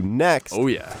get to next. Oh,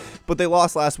 yeah. But they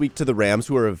lost last week to the Rams,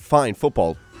 who are a fine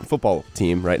football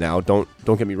team right now. Don't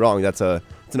get me wrong. It's an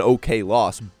okay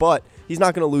loss. But he's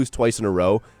not going to lose twice in a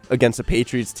row against a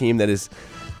Patriots team that is,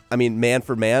 man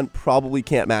for man, probably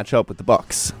can't match up with the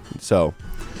Bucs. So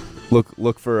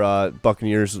look for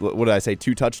Buccaneers. What did I say?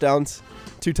 2 touchdowns?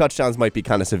 2 touchdowns might be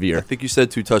kind of severe. I think you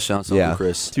said 2 touchdowns, Uncle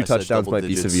Chris. 2 touchdowns might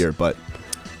be severe, but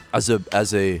as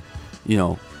a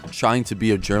trying to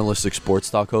be a journalistic sports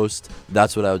talk host,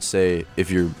 that's what I would say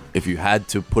if you had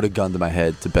to put a gun to my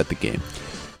head to bet the game.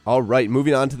 All right,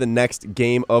 moving on to the next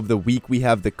game of the week. We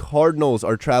have the Cardinals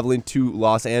are traveling to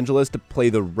Los Angeles to play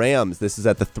the Rams. This is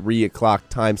at the 3 o'clock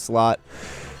time slot.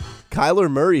 Kyler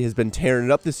Murray has been tearing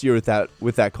it up this year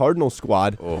with that Cardinals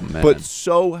squad. Oh, man. But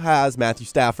so has Matthew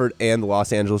Stafford and the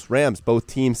Los Angeles Rams. Both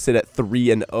teams sit at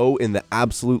 3-0 in the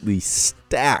absolutely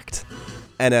stacked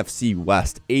NFC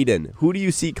West. Aiden, who do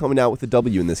you see coming out with a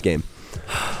W in this game?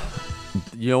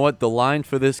 You know what? The line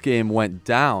for this game went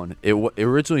down. It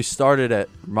originally started at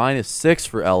 -6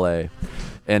 for LA,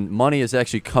 and money is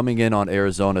actually coming in on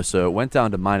Arizona, so it went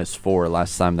down to -4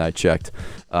 last time that I checked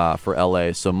for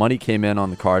LA. So money came in on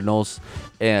the Cardinals,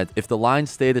 and if the line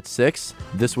stayed at 6,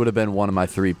 this would have been one of my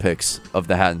 3 picks of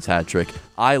the Hatton's hat trick.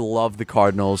 I love the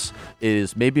Cardinals. It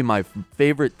is maybe my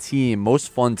favorite team, most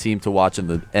fun team to watch in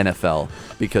the NFL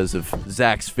because of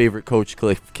Zach's favorite coach,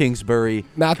 Cliff Kingsbury,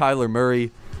 Kyler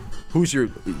Murray. Who's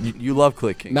you love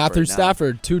Cliff Kingsbury? Matthew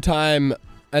Stafford, 2-time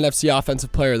NFC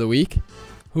Offensive Player of the Week.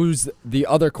 Who's the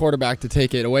other quarterback to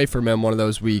take it away from him one of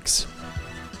those weeks?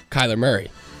 Kyler Murray.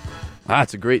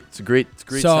 It's a great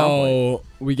soundbite. So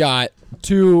we got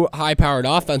 2 high-powered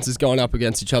offenses going up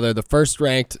against each other. The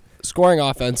first-ranked scoring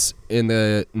offense in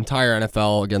the entire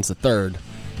NFL against the third.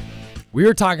 We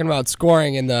were talking about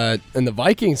scoring in the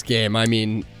Vikings game.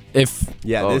 If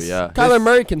Kyler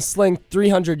Murray can sling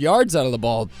 300 yards out of the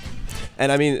ball.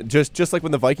 And just like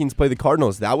when the Vikings played the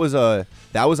Cardinals, that was a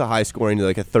high scoring,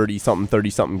 like a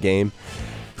 30-something game.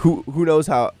 Who knows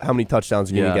how many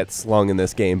touchdowns are going to get slung in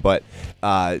this game? But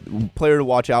player to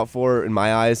watch out for, in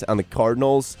my eyes, on the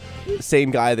Cardinals, same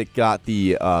guy that got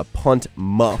the punt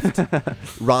muffed,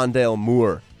 Rondale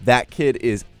Moore. That kid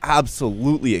is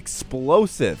absolutely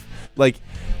explosive.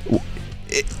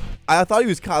 I thought he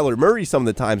was Kyler Murray some of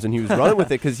the times when he was running with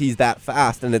it because he's that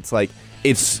fast, and it's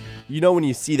when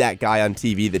you see that guy on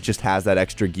TV that just has that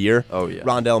extra gear. Oh yeah,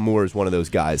 Rondale Moore is one of those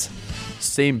guys.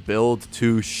 Same build,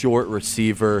 too, short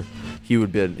receiver. He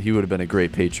would have been a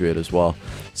great Patriot as well.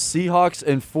 Seahawks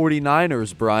and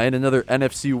 49ers, Brian, another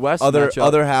NFC West matchup.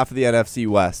 Other half of the NFC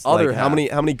West. How half.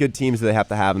 many good teams do they have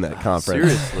to have in that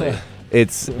conference?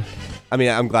 Seriously.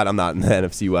 I'm glad I'm not in the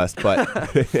NFC West, but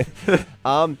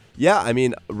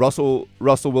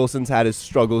Russell Wilson's had his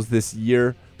struggles this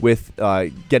year with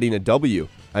getting a W.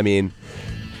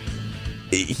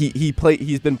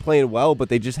 He's been playing well, but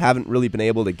they just haven't really been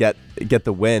able to get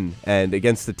the win. And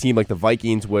against a team like the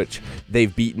Vikings, which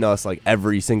they've beaten us like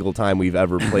every single time we've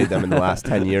ever played them in the last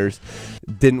 10 years,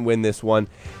 didn't win this one.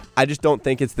 I just don't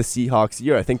think it's the Seahawks'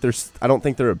 year. I don't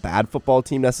think they're a bad football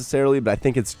team necessarily, but I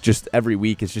think it's just every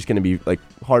week it's just going to be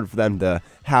hard for them to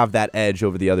have that edge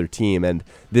over the other team. And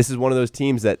this is one of those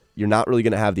teams that you're not really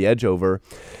going to have the edge over.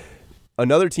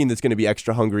 Another team that's going to be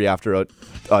extra hungry after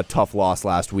a tough loss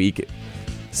last week,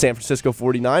 San Francisco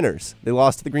 49ers. They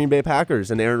lost to the Green Bay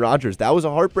Packers and Aaron Rodgers. That was a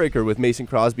heartbreaker with Mason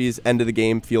Crosby's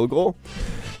end-of-the-game field goal.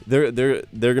 They're going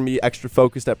to be extra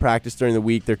focused at practice during the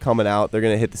week. They're coming out. They're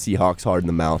going to hit the Seahawks hard in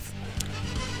the mouth.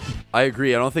 I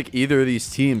agree. I don't think either of these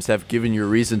teams have given you a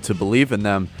reason to believe in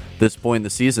them this point in the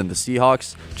season. The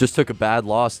Seahawks just took a bad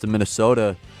loss to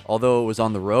Minnesota, although it was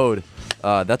on the road.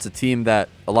 That's a team that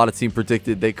a lot of teams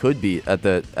predicted they could beat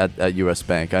at US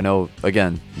Bank. I know,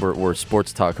 again, we're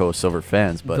sports talk hosts over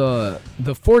fans, but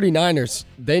the 49ers,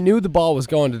 they knew the ball was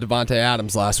going to Devontae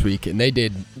Adams last week, and they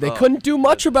couldn't do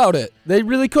much about it. They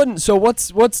really couldn't. So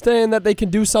what's saying that they can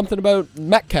do something about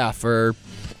Metcalf or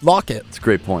Lockett? It's a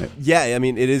great point. Yeah, I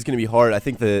mean, it is going to be hard. I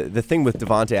think the thing with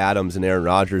Devontae Adams and Aaron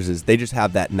Rodgers is they just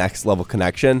have that next level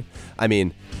connection. I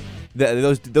mean,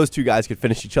 those two guys could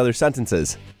finish each other's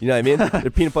sentences. You know what I mean? They're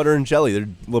peanut butter and jelly. They're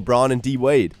LeBron and D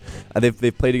Wade.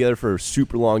 They've played together for a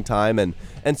super long time, and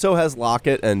so has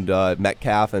Lockett and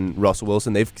Metcalf and Russell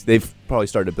Wilson. They've probably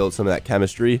started to build some of that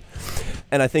chemistry.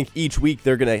 And I think each week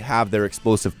they're going to have their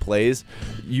explosive plays.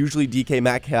 Usually DK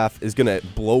Metcalf is going to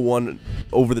blow one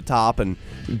over the top and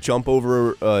jump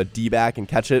over a D-back and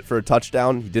catch it for a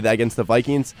touchdown. He did that against the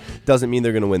Vikings. Doesn't mean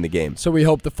they're going to win the game. So we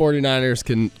hope the 49ers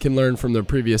can learn from their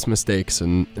previous mistakes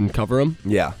and cover them?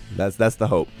 Yeah, that's the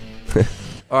hope.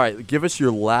 All right, give us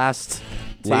your last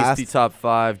tasty top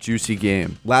 5 juicy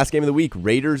game. Last game of the week,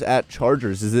 Raiders at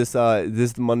Chargers. Is this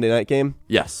the Monday night game?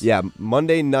 Yes. Yeah,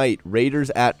 Monday night, Raiders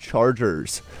at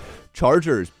Chargers.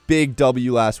 Chargers, big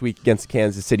W last week against the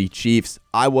Kansas City Chiefs.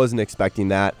 I wasn't expecting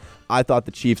that. I thought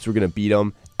the Chiefs were going to beat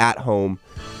them at home.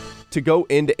 To go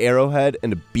into Arrowhead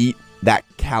and to beat that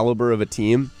caliber of a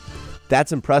team,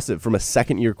 that's impressive from a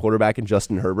second-year quarterback in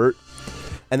Justin Herbert.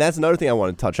 And that's another thing I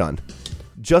want to touch on.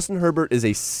 Justin Herbert is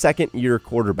a second-year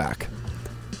quarterback.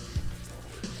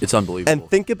 It's unbelievable. And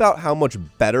think about how much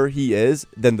better he is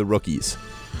than the rookies.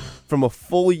 From a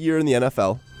full year in the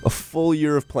NFL, a full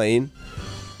year of playing,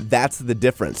 that's the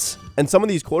difference. And some of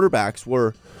these quarterbacks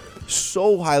were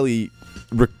so highly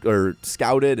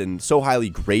scouted and so highly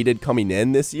graded coming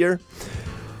in this year.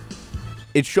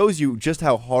 It shows you just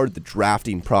how hard the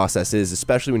drafting process is,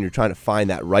 especially when you're trying to find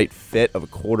that right fit of a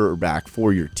quarterback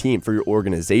for your team, for your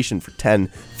organization for 10,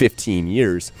 15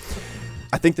 years.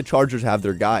 I think the Chargers have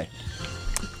their guy.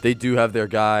 They do have their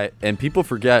guy, and people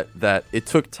forget that it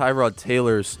took Tyrod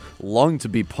Taylor's lung to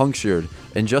be punctured,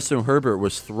 and Justin Herbert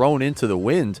was thrown into the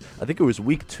wind. I think it was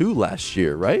week 2 last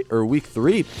year, right? Or week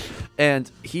 3. And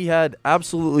he had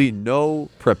absolutely no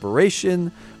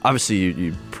preparation. Obviously,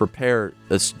 you prepare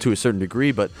to a certain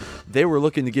degree, but they were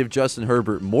looking to give Justin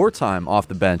Herbert more time off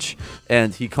the bench,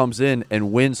 and he comes in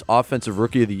and wins Offensive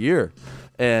Rookie of the Year.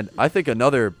 And I think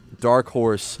another dark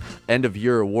horse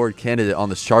end-of-year award candidate on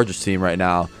this Chargers team right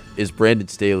now is Brandon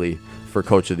Staley for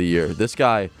Coach of the Year. This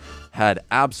guy had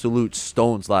absolute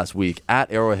stones last week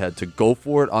at Arrowhead to go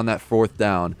for it on that 4th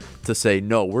down to say,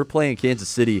 no, we're playing Kansas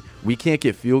City. We can't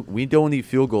get we don't need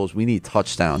field goals. We need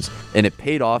touchdowns. And it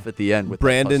paid off at the end with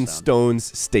Brandon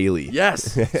Stones Staley.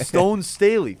 Yes, Stones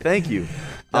Staley. Thank you.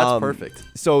 That's perfect.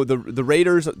 So the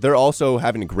Raiders, they're also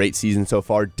having a great season so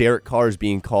far. Derek Carr is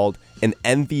being called an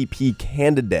MVP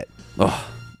candidate. Oh.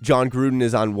 John Gruden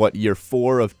is on, year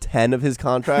 4 of 10 of his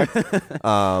contract?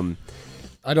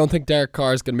 I don't think Derek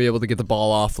Carr is going to be able to get the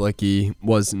ball off like he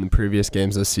was in the previous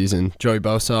games this season. Joey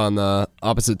Bosa on the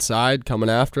opposite side coming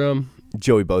after him.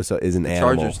 Joey Bosa is an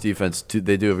animal. Chargers defense,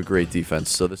 they do have a great defense.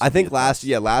 So I think last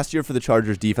year for the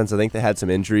Chargers defense, I think they had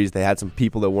some injuries. They had some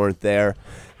people that weren't there.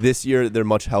 This year, they're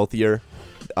much healthier.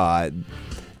 I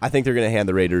think they're going to hand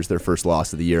the Raiders their first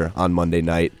loss of the year on Monday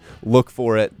night. Look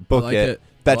for it. Book it.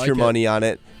 Bet your money on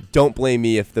it. Don't blame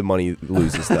me if the money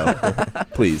loses, though.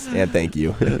 Please, and thank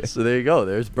you. So there you go.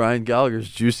 There's Brian Gallagher's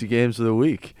Juicy Games of the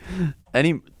Week.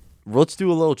 Let's do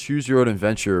a little Choose Your Own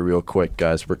Adventure real quick,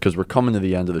 guys, because we're coming to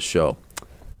the end of the show.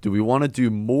 Do we want to do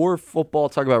more football,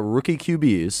 talk about rookie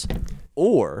QBs,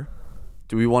 or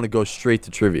do we want to go straight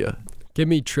to trivia? Give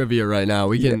me trivia right now.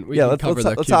 We can cover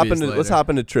the QBs later. Let's hop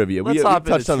into trivia. We've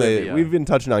been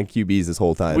touching on QBs this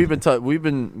whole time. We have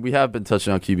been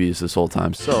touching on QBs this whole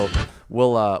time. So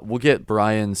we'll get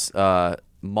Brian's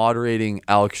moderating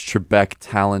Alex Trebek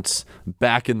talents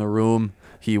back in the room.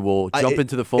 He will jump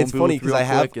into the phone booth. It's funny because I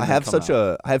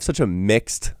have such a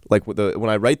mixed, like when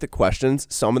I write the questions,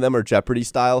 some of them are Jeopardy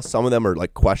style, some of them are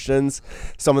like questions,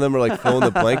 some of them are like fill in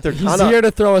the blank. They're He's here to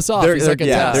throw us off. He's like a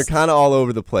test. They're kind of all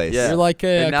over the place. Yeah. You're like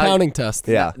a counting test.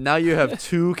 Yeah. Now you have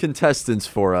 2 contestants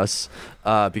for us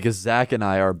because Zach and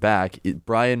I are back.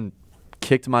 Brian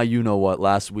kicked my you-know-what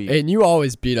last week. And you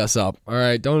always beat us up. All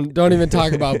right, don't even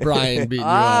talk about Brian beating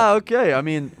you up. Okay. I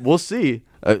mean, we'll see.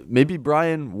 Maybe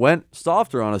Brian went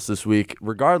softer on us this week.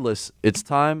 Regardless, it's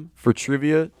time for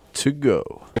trivia to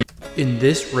go. In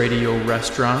this radio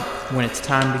restaurant, when it's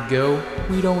time to go,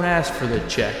 we don't ask for the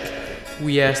check.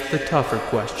 We ask the tougher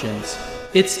questions.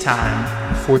 It's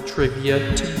time for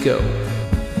trivia to go.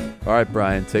 All right,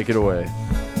 Brian, take it away.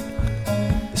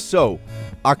 So,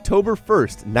 October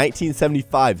 1st,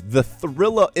 1975, the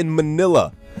Thrilla in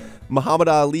Manila Muhammad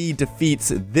Ali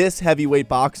defeats this heavyweight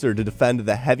boxer to defend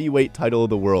the heavyweight title of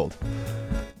the world.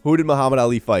 Who did Muhammad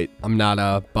Ali fight? I'm not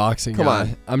a boxing guy. Come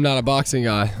on. I'm not a boxing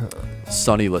guy.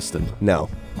 Sonny Liston. No.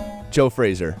 Joe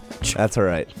Frazier. That's all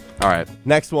right. All right.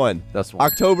 Next one. That's one.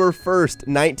 October 1st,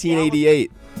 1988.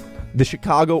 The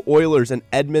Chicago Blackhawks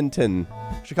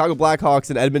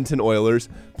and Edmonton Oilers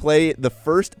play the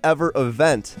first ever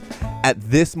event at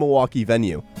this Milwaukee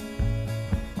venue.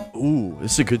 Ooh,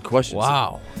 this is a good question.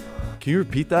 Wow. Can you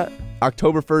repeat that?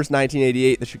 October 1st,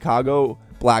 1988, the Chicago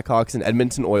Blackhawks and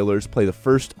Edmonton Oilers play the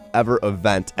first ever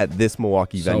event at this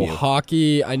Milwaukee venue. So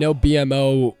hockey, I know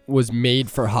BMO was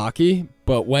made for hockey,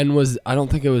 but I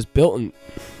don't think it was built in...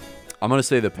 I'm going to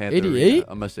say the Panther. 88?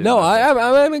 I'm going to say no, I'm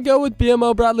going to go with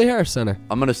BMO Bradley Harris Center.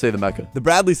 I'm going to say the Mecca. The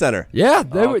Bradley Center. Yeah,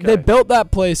 they built that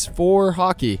place for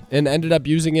hockey and ended up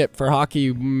using it for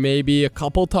hockey maybe a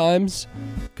couple times.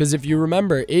 Because if you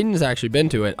remember, Aiden's actually been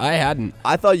to it. I hadn't.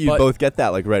 I thought you'd both get that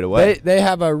right away. They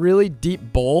have a really deep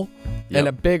bowl and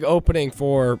a big opening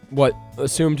for what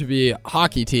assumed to be a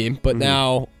hockey team, but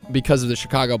now because of the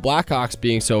Chicago Blackhawks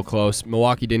being so close,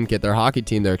 Milwaukee didn't get their hockey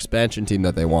team, their expansion team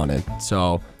that they wanted.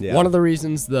 So one of the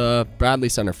reasons the Bradley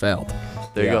Center failed.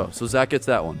 There you go. So Zach gets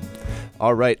that one.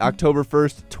 All right, October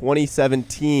 1st,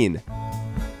 2017. A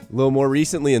little more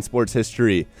recently in sports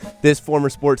history, this former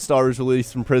sports star was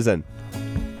released from prison.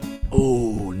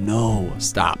 Oh, no.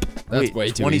 Stop. That's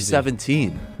way too easy.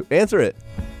 2017. Answer it.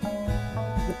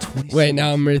 Wait,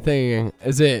 now I'm rethinking.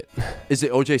 Is it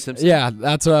O.J. Simpson? Yeah,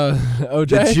 that's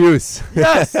O.J. The Juice.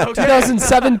 Yes.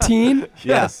 2017?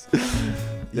 Yes.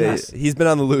 Yes. He's been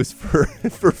on the loose for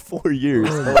 4 years.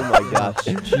 Oh my gosh.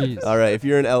 Jeez. All right, if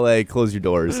you're in LA, close your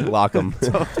doors. Lock them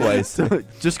twice.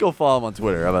 Just go follow him on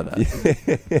Twitter. How about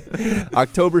that?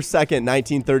 October 2nd,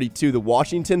 1932, the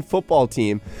Washington football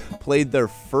team played their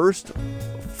first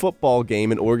football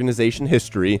game in organization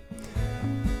history.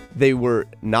 They were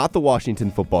not the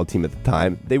Washington football team at the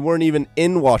time. They weren't even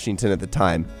in Washington at the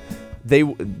time. They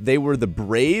were the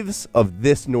Braves of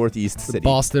this Northeast city.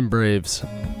 Boston Braves.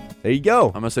 There you go.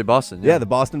 I'm going to say Boston. Yeah, the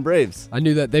Boston Braves. I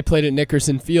knew that they played at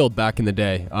Nickerson Field back in the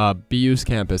day. BU's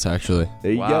campus, actually.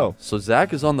 There you go. So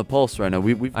Zach is on the pulse right now.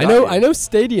 I know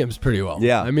stadiums pretty well.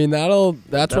 Yeah. I mean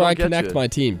that's where I get connect you. my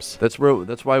teams. That's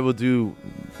why we'll do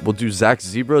Zach's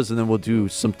Zebras, and then we'll do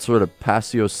some sort of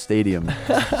Paseo Stadium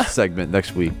segment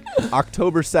next week.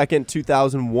 October 2nd,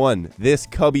 2001. This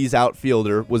Cubbies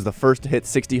outfielder was the first to hit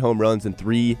 60 home runs in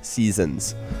 3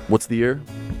 seasons. What's the year?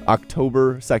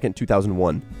 October 2nd,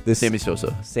 2001. Sammy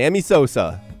Sosa. Sammy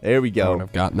Sosa. There we I go. would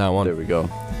have gotten that one. There we go.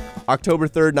 October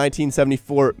 3rd,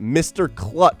 1974. Mr.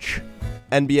 Clutch,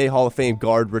 NBA Hall of Fame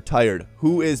guard, retired.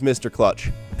 Who is Mr. Clutch?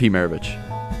 P. Maravich.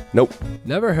 Nope.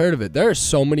 Never heard of it. There are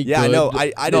so many good no,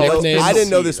 I didn't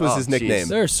know this was his geez. nickname.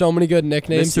 There are so many good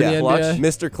nicknames in the Clutch? NBA.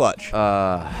 Mr. Clutch.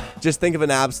 Just think of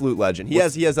an absolute legend. He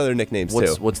has other nicknames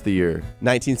too. What's the year?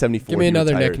 1974. Give me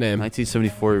another retired. nickname.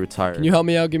 1974. He retired. Can you help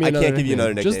me out? Give me another I can't give you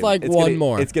another nickname. Just like It's one gonna-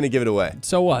 more. It's going to give it away.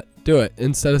 So what? Do it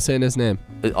instead of saying his name.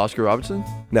 Oscar Robertson?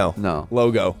 No. No.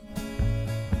 Logo.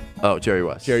 Oh, Jerry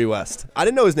West. Jerry West. I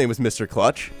didn't know his name was Mr.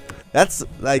 Clutch. That's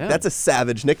a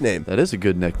savage nickname. That is a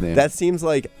good nickname. That seems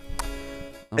like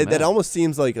that man. almost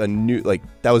seems like a new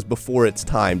that was before its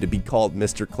time to be called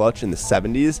Mr. Clutch in the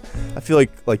 70s. I feel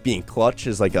like being clutch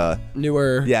is like a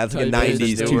Newer. yeah, it's like a type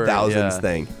 90s, newer, 2000s yeah.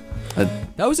 thing.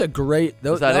 That was a great.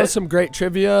 That that was it? some great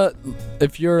trivia.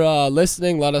 If you're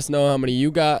listening, let us know how many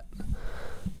you got.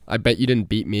 I bet you didn't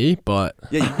beat me, but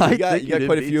Yeah, you got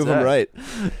quite a few of them right.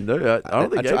 No, I don't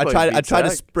think I tried to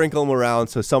sprinkle them around,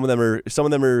 so some of them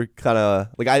are kind of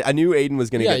like I knew Aiden was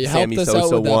gonna yeah, get you Sammy helped us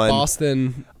Sosa out with one. that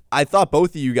Boston. I thought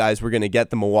both of you guys were gonna get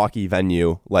the Milwaukee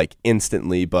venue like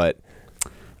instantly, but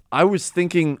I was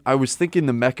thinking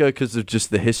the Mecca because of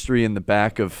just the history in the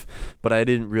back of, but I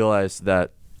didn't realize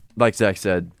that, like Zach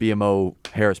said, BMO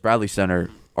Harris Bradley Center,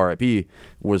 RIP,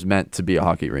 was meant to be a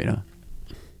hockey arena.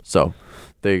 So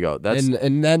there you go.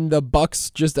 And then the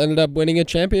Bucks just ended up winning a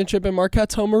championship in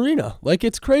Marquette's home arena. Like,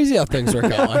 it's crazy how things work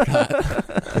out like that.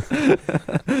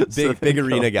 big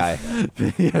arena guy.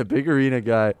 Yeah, big arena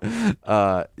guy.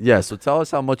 So tell us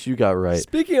how much you got right.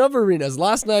 Speaking of arenas,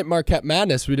 last night Marquette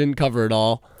Madness, we didn't cover it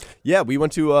all. Yeah, we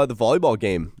went to the volleyball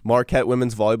game. Marquette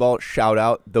women's volleyball. Shout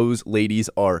out. Those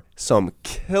ladies are some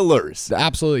killers.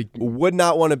 Absolutely. Would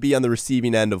not want to be on the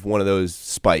receiving end of one of those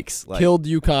spikes. Killed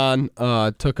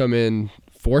UConn, took them in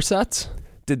 4 sets.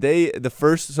 Did they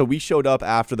so we showed up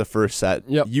after the first set.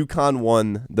 Yep. UConn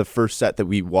won the first set that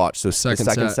we watched, so the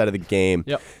second set of the game.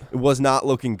 Yep. It was not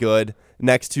looking good.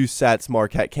 Next 2 sets,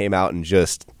 Marquette came out and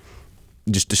just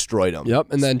just destroyed them.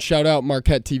 Yep, and then shout out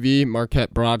Marquette TV,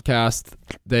 Marquette Broadcast.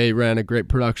 They ran a great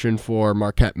production for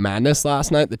Marquette Madness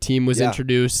last night. The team was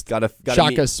introduced. Gotta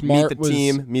Shaka Smart meet the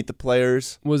team, meet the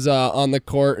players. Was on the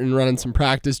court and running some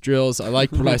practice drills. I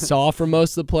liked what I saw from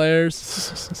most of the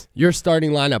players. Your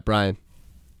starting lineup, Brian.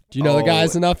 Do you know the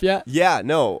guys enough yet? Yeah,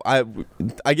 no.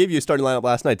 I gave you a starting lineup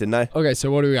last night, didn't I? Okay, so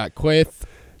what do we got? Quaith.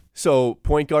 So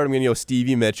point guard, I'm going to go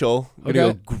Stevie Mitchell. I'm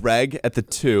going to go Greg at the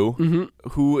 2. Mm-hmm.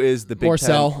 Who is the Big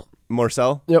Morcell. 10?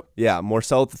 Morcell? Yep. Yeah,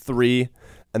 Morcell at the 3.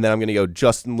 And then I'm going to go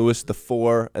Justin Lewis at the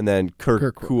 4. And then Kirk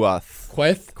Kuath.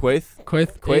 Quaith.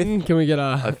 Aiden, can we get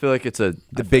a... I feel like it's the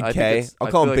Big K. I'll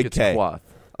call him Big K. Quath.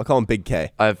 I'll call him Big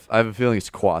K. I have a feeling it's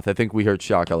Quath. I think we heard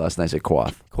Shaka last night say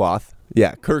Quath. Quath.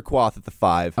 Yeah, Kirk Quath at the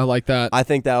 5. I like that. I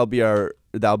think that'll be our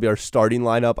starting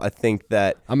lineup. I think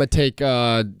that I'm gonna take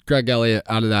Greg Elliott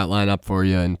out of that lineup for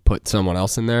you and put someone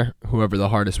else in there, whoever the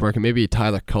hardest working. Maybe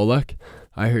Tyler Kolek.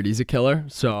 I heard he's a killer.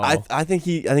 So I think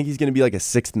he's gonna be like a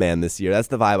 6th man this year. That's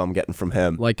the vibe I'm getting from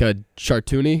him. Like a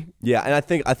Chartouni. Yeah, and I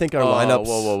think our lineups.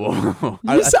 Whoa!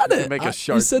 You said it. Make a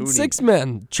you said 6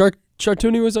 man.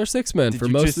 Chartouni was our 6th man for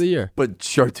most of the year. But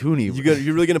Chartouni,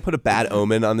 you're really gonna put a bad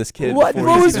omen on this kid? What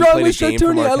was wrong with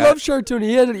Chartouni? I love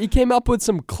Chartouni. He came up with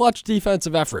some clutch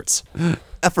defensive efforts.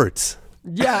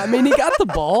 Yeah, I mean, he got the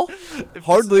ball.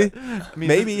 Hardly.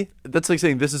 Maybe. That's like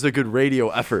saying this is a good radio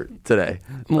effort today.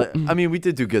 I mean, we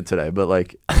did do good today, but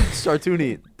like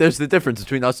Chartouni, there's the difference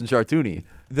between us and Chartouni.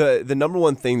 The number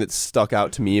one thing that stuck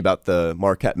out to me about the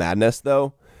Marquette Madness,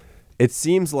 though, it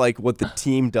seems like what the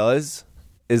team does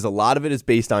is a lot of it is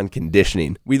based on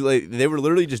conditioning. They were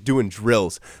literally just doing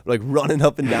drills, like running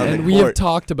up and down the court. And we have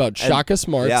talked about Shaka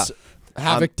Smart's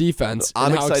Havoc defense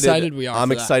and how excited we are.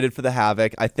 I'm excited for the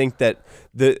Havoc. I think that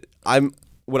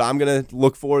what I'm gonna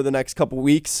look for the next couple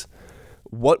weeks.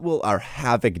 What will our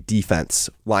Havoc defense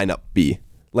lineup be?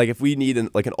 Like if we need an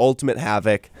ultimate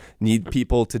Havoc, need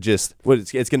people to just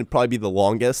it's going to probably be the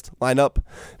longest lineup.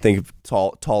 Think of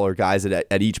taller guys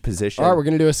at each position. All right, we're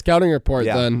going to do a scouting report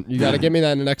then. You got to give me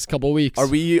that in the next couple weeks. Are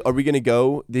we going to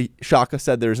go? Shaka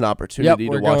said there's an opportunity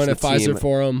to watch the team. We're going to Pfizer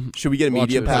Forum. Should we get a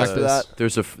media pass for that?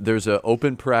 There's a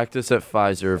open practice at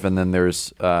Pfizer, and then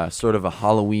there's sort of a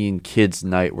Halloween kids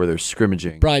night where they're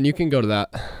scrimmaging. Brian, you can go to that.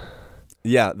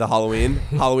 Yeah, the Halloween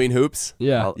hoops.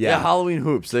 Yeah, Halloween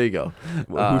hoops. There you go.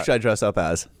 Who should I dress up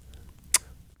as?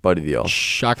 Buddy the Elf.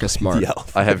 Shaka Smart. The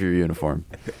Elf. I have your uniform.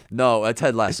 No,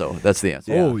 Ted Lasso. That's the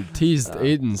answer. Oh, we teased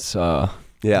Aiden's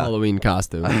Halloween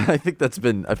costume. I think that's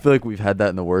been. I feel like we've had that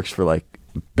in the works for like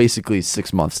basically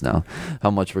 6 months now.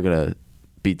 How much we're gonna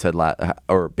beat Ted Lasso,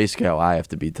 or basically how I have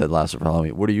to beat Ted Lasso for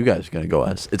Halloween. What are you guys gonna go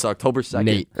as? It's October 2nd.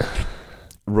 Nate.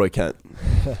 Roy Kent.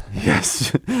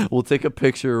 Yes. We'll take a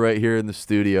picture right here in the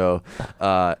studio.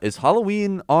 Is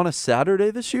Halloween on a Saturday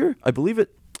this year? I believe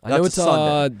it. I know it's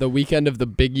the weekend of the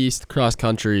Big East Cross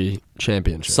Country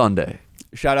Championship. Sunday.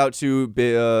 Shout out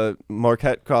to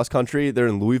Marquette Cross Country. They're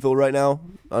in Louisville right now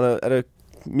at a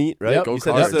meet, right? Yep. You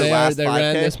said this is the last 5K?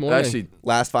 Ran this morning. Actually,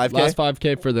 last 5K? Last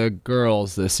 5K for the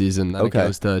girls this season. Then it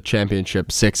goes to championship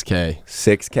 6K.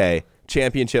 6K.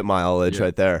 Championship mileage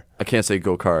right there. I can't say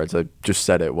go Cards. I just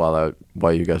said it while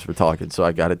you guys were talking, so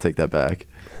I got to take that back.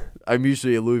 I'm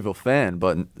usually a Louisville fan,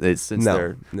 but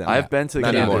I've been to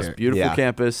the campus, beautiful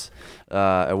campus.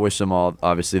 I wish them all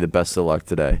obviously the best of luck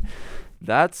today.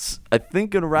 That's I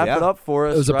think gonna wrap it up for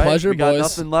us. It was a pleasure, we got boys.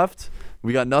 nothing left.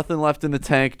 We got nothing left in the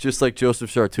tank, just like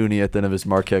Joseph Chartouni at the end of his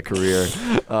Marquette career.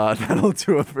 That'll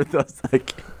do it for those.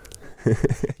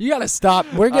 You gotta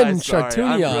stop. We're getting sorry.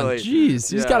 Chartouni on.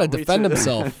 Jeez, he's gotta defend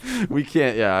himself. We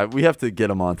can't. Yeah, we have to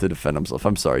get him on to defend himself.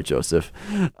 I'm sorry, Joseph.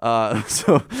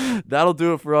 So that'll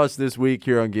do it for us this week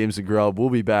here on Games and Grub.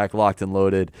 We'll be back locked and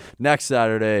loaded next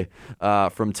Saturday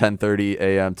from 10:30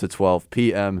 a.m. to 12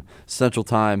 p.m. Central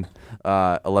Time,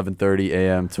 11:30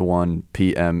 a.m. to 1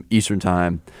 p.m. Eastern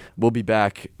Time. We'll be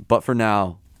back. But for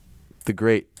now, the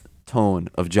great tone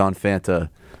of John Fanta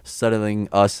sending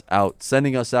us out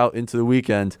into the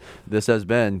weekend. This has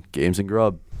been Games and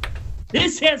Grub.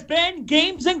 This has been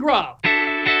Games and Grub.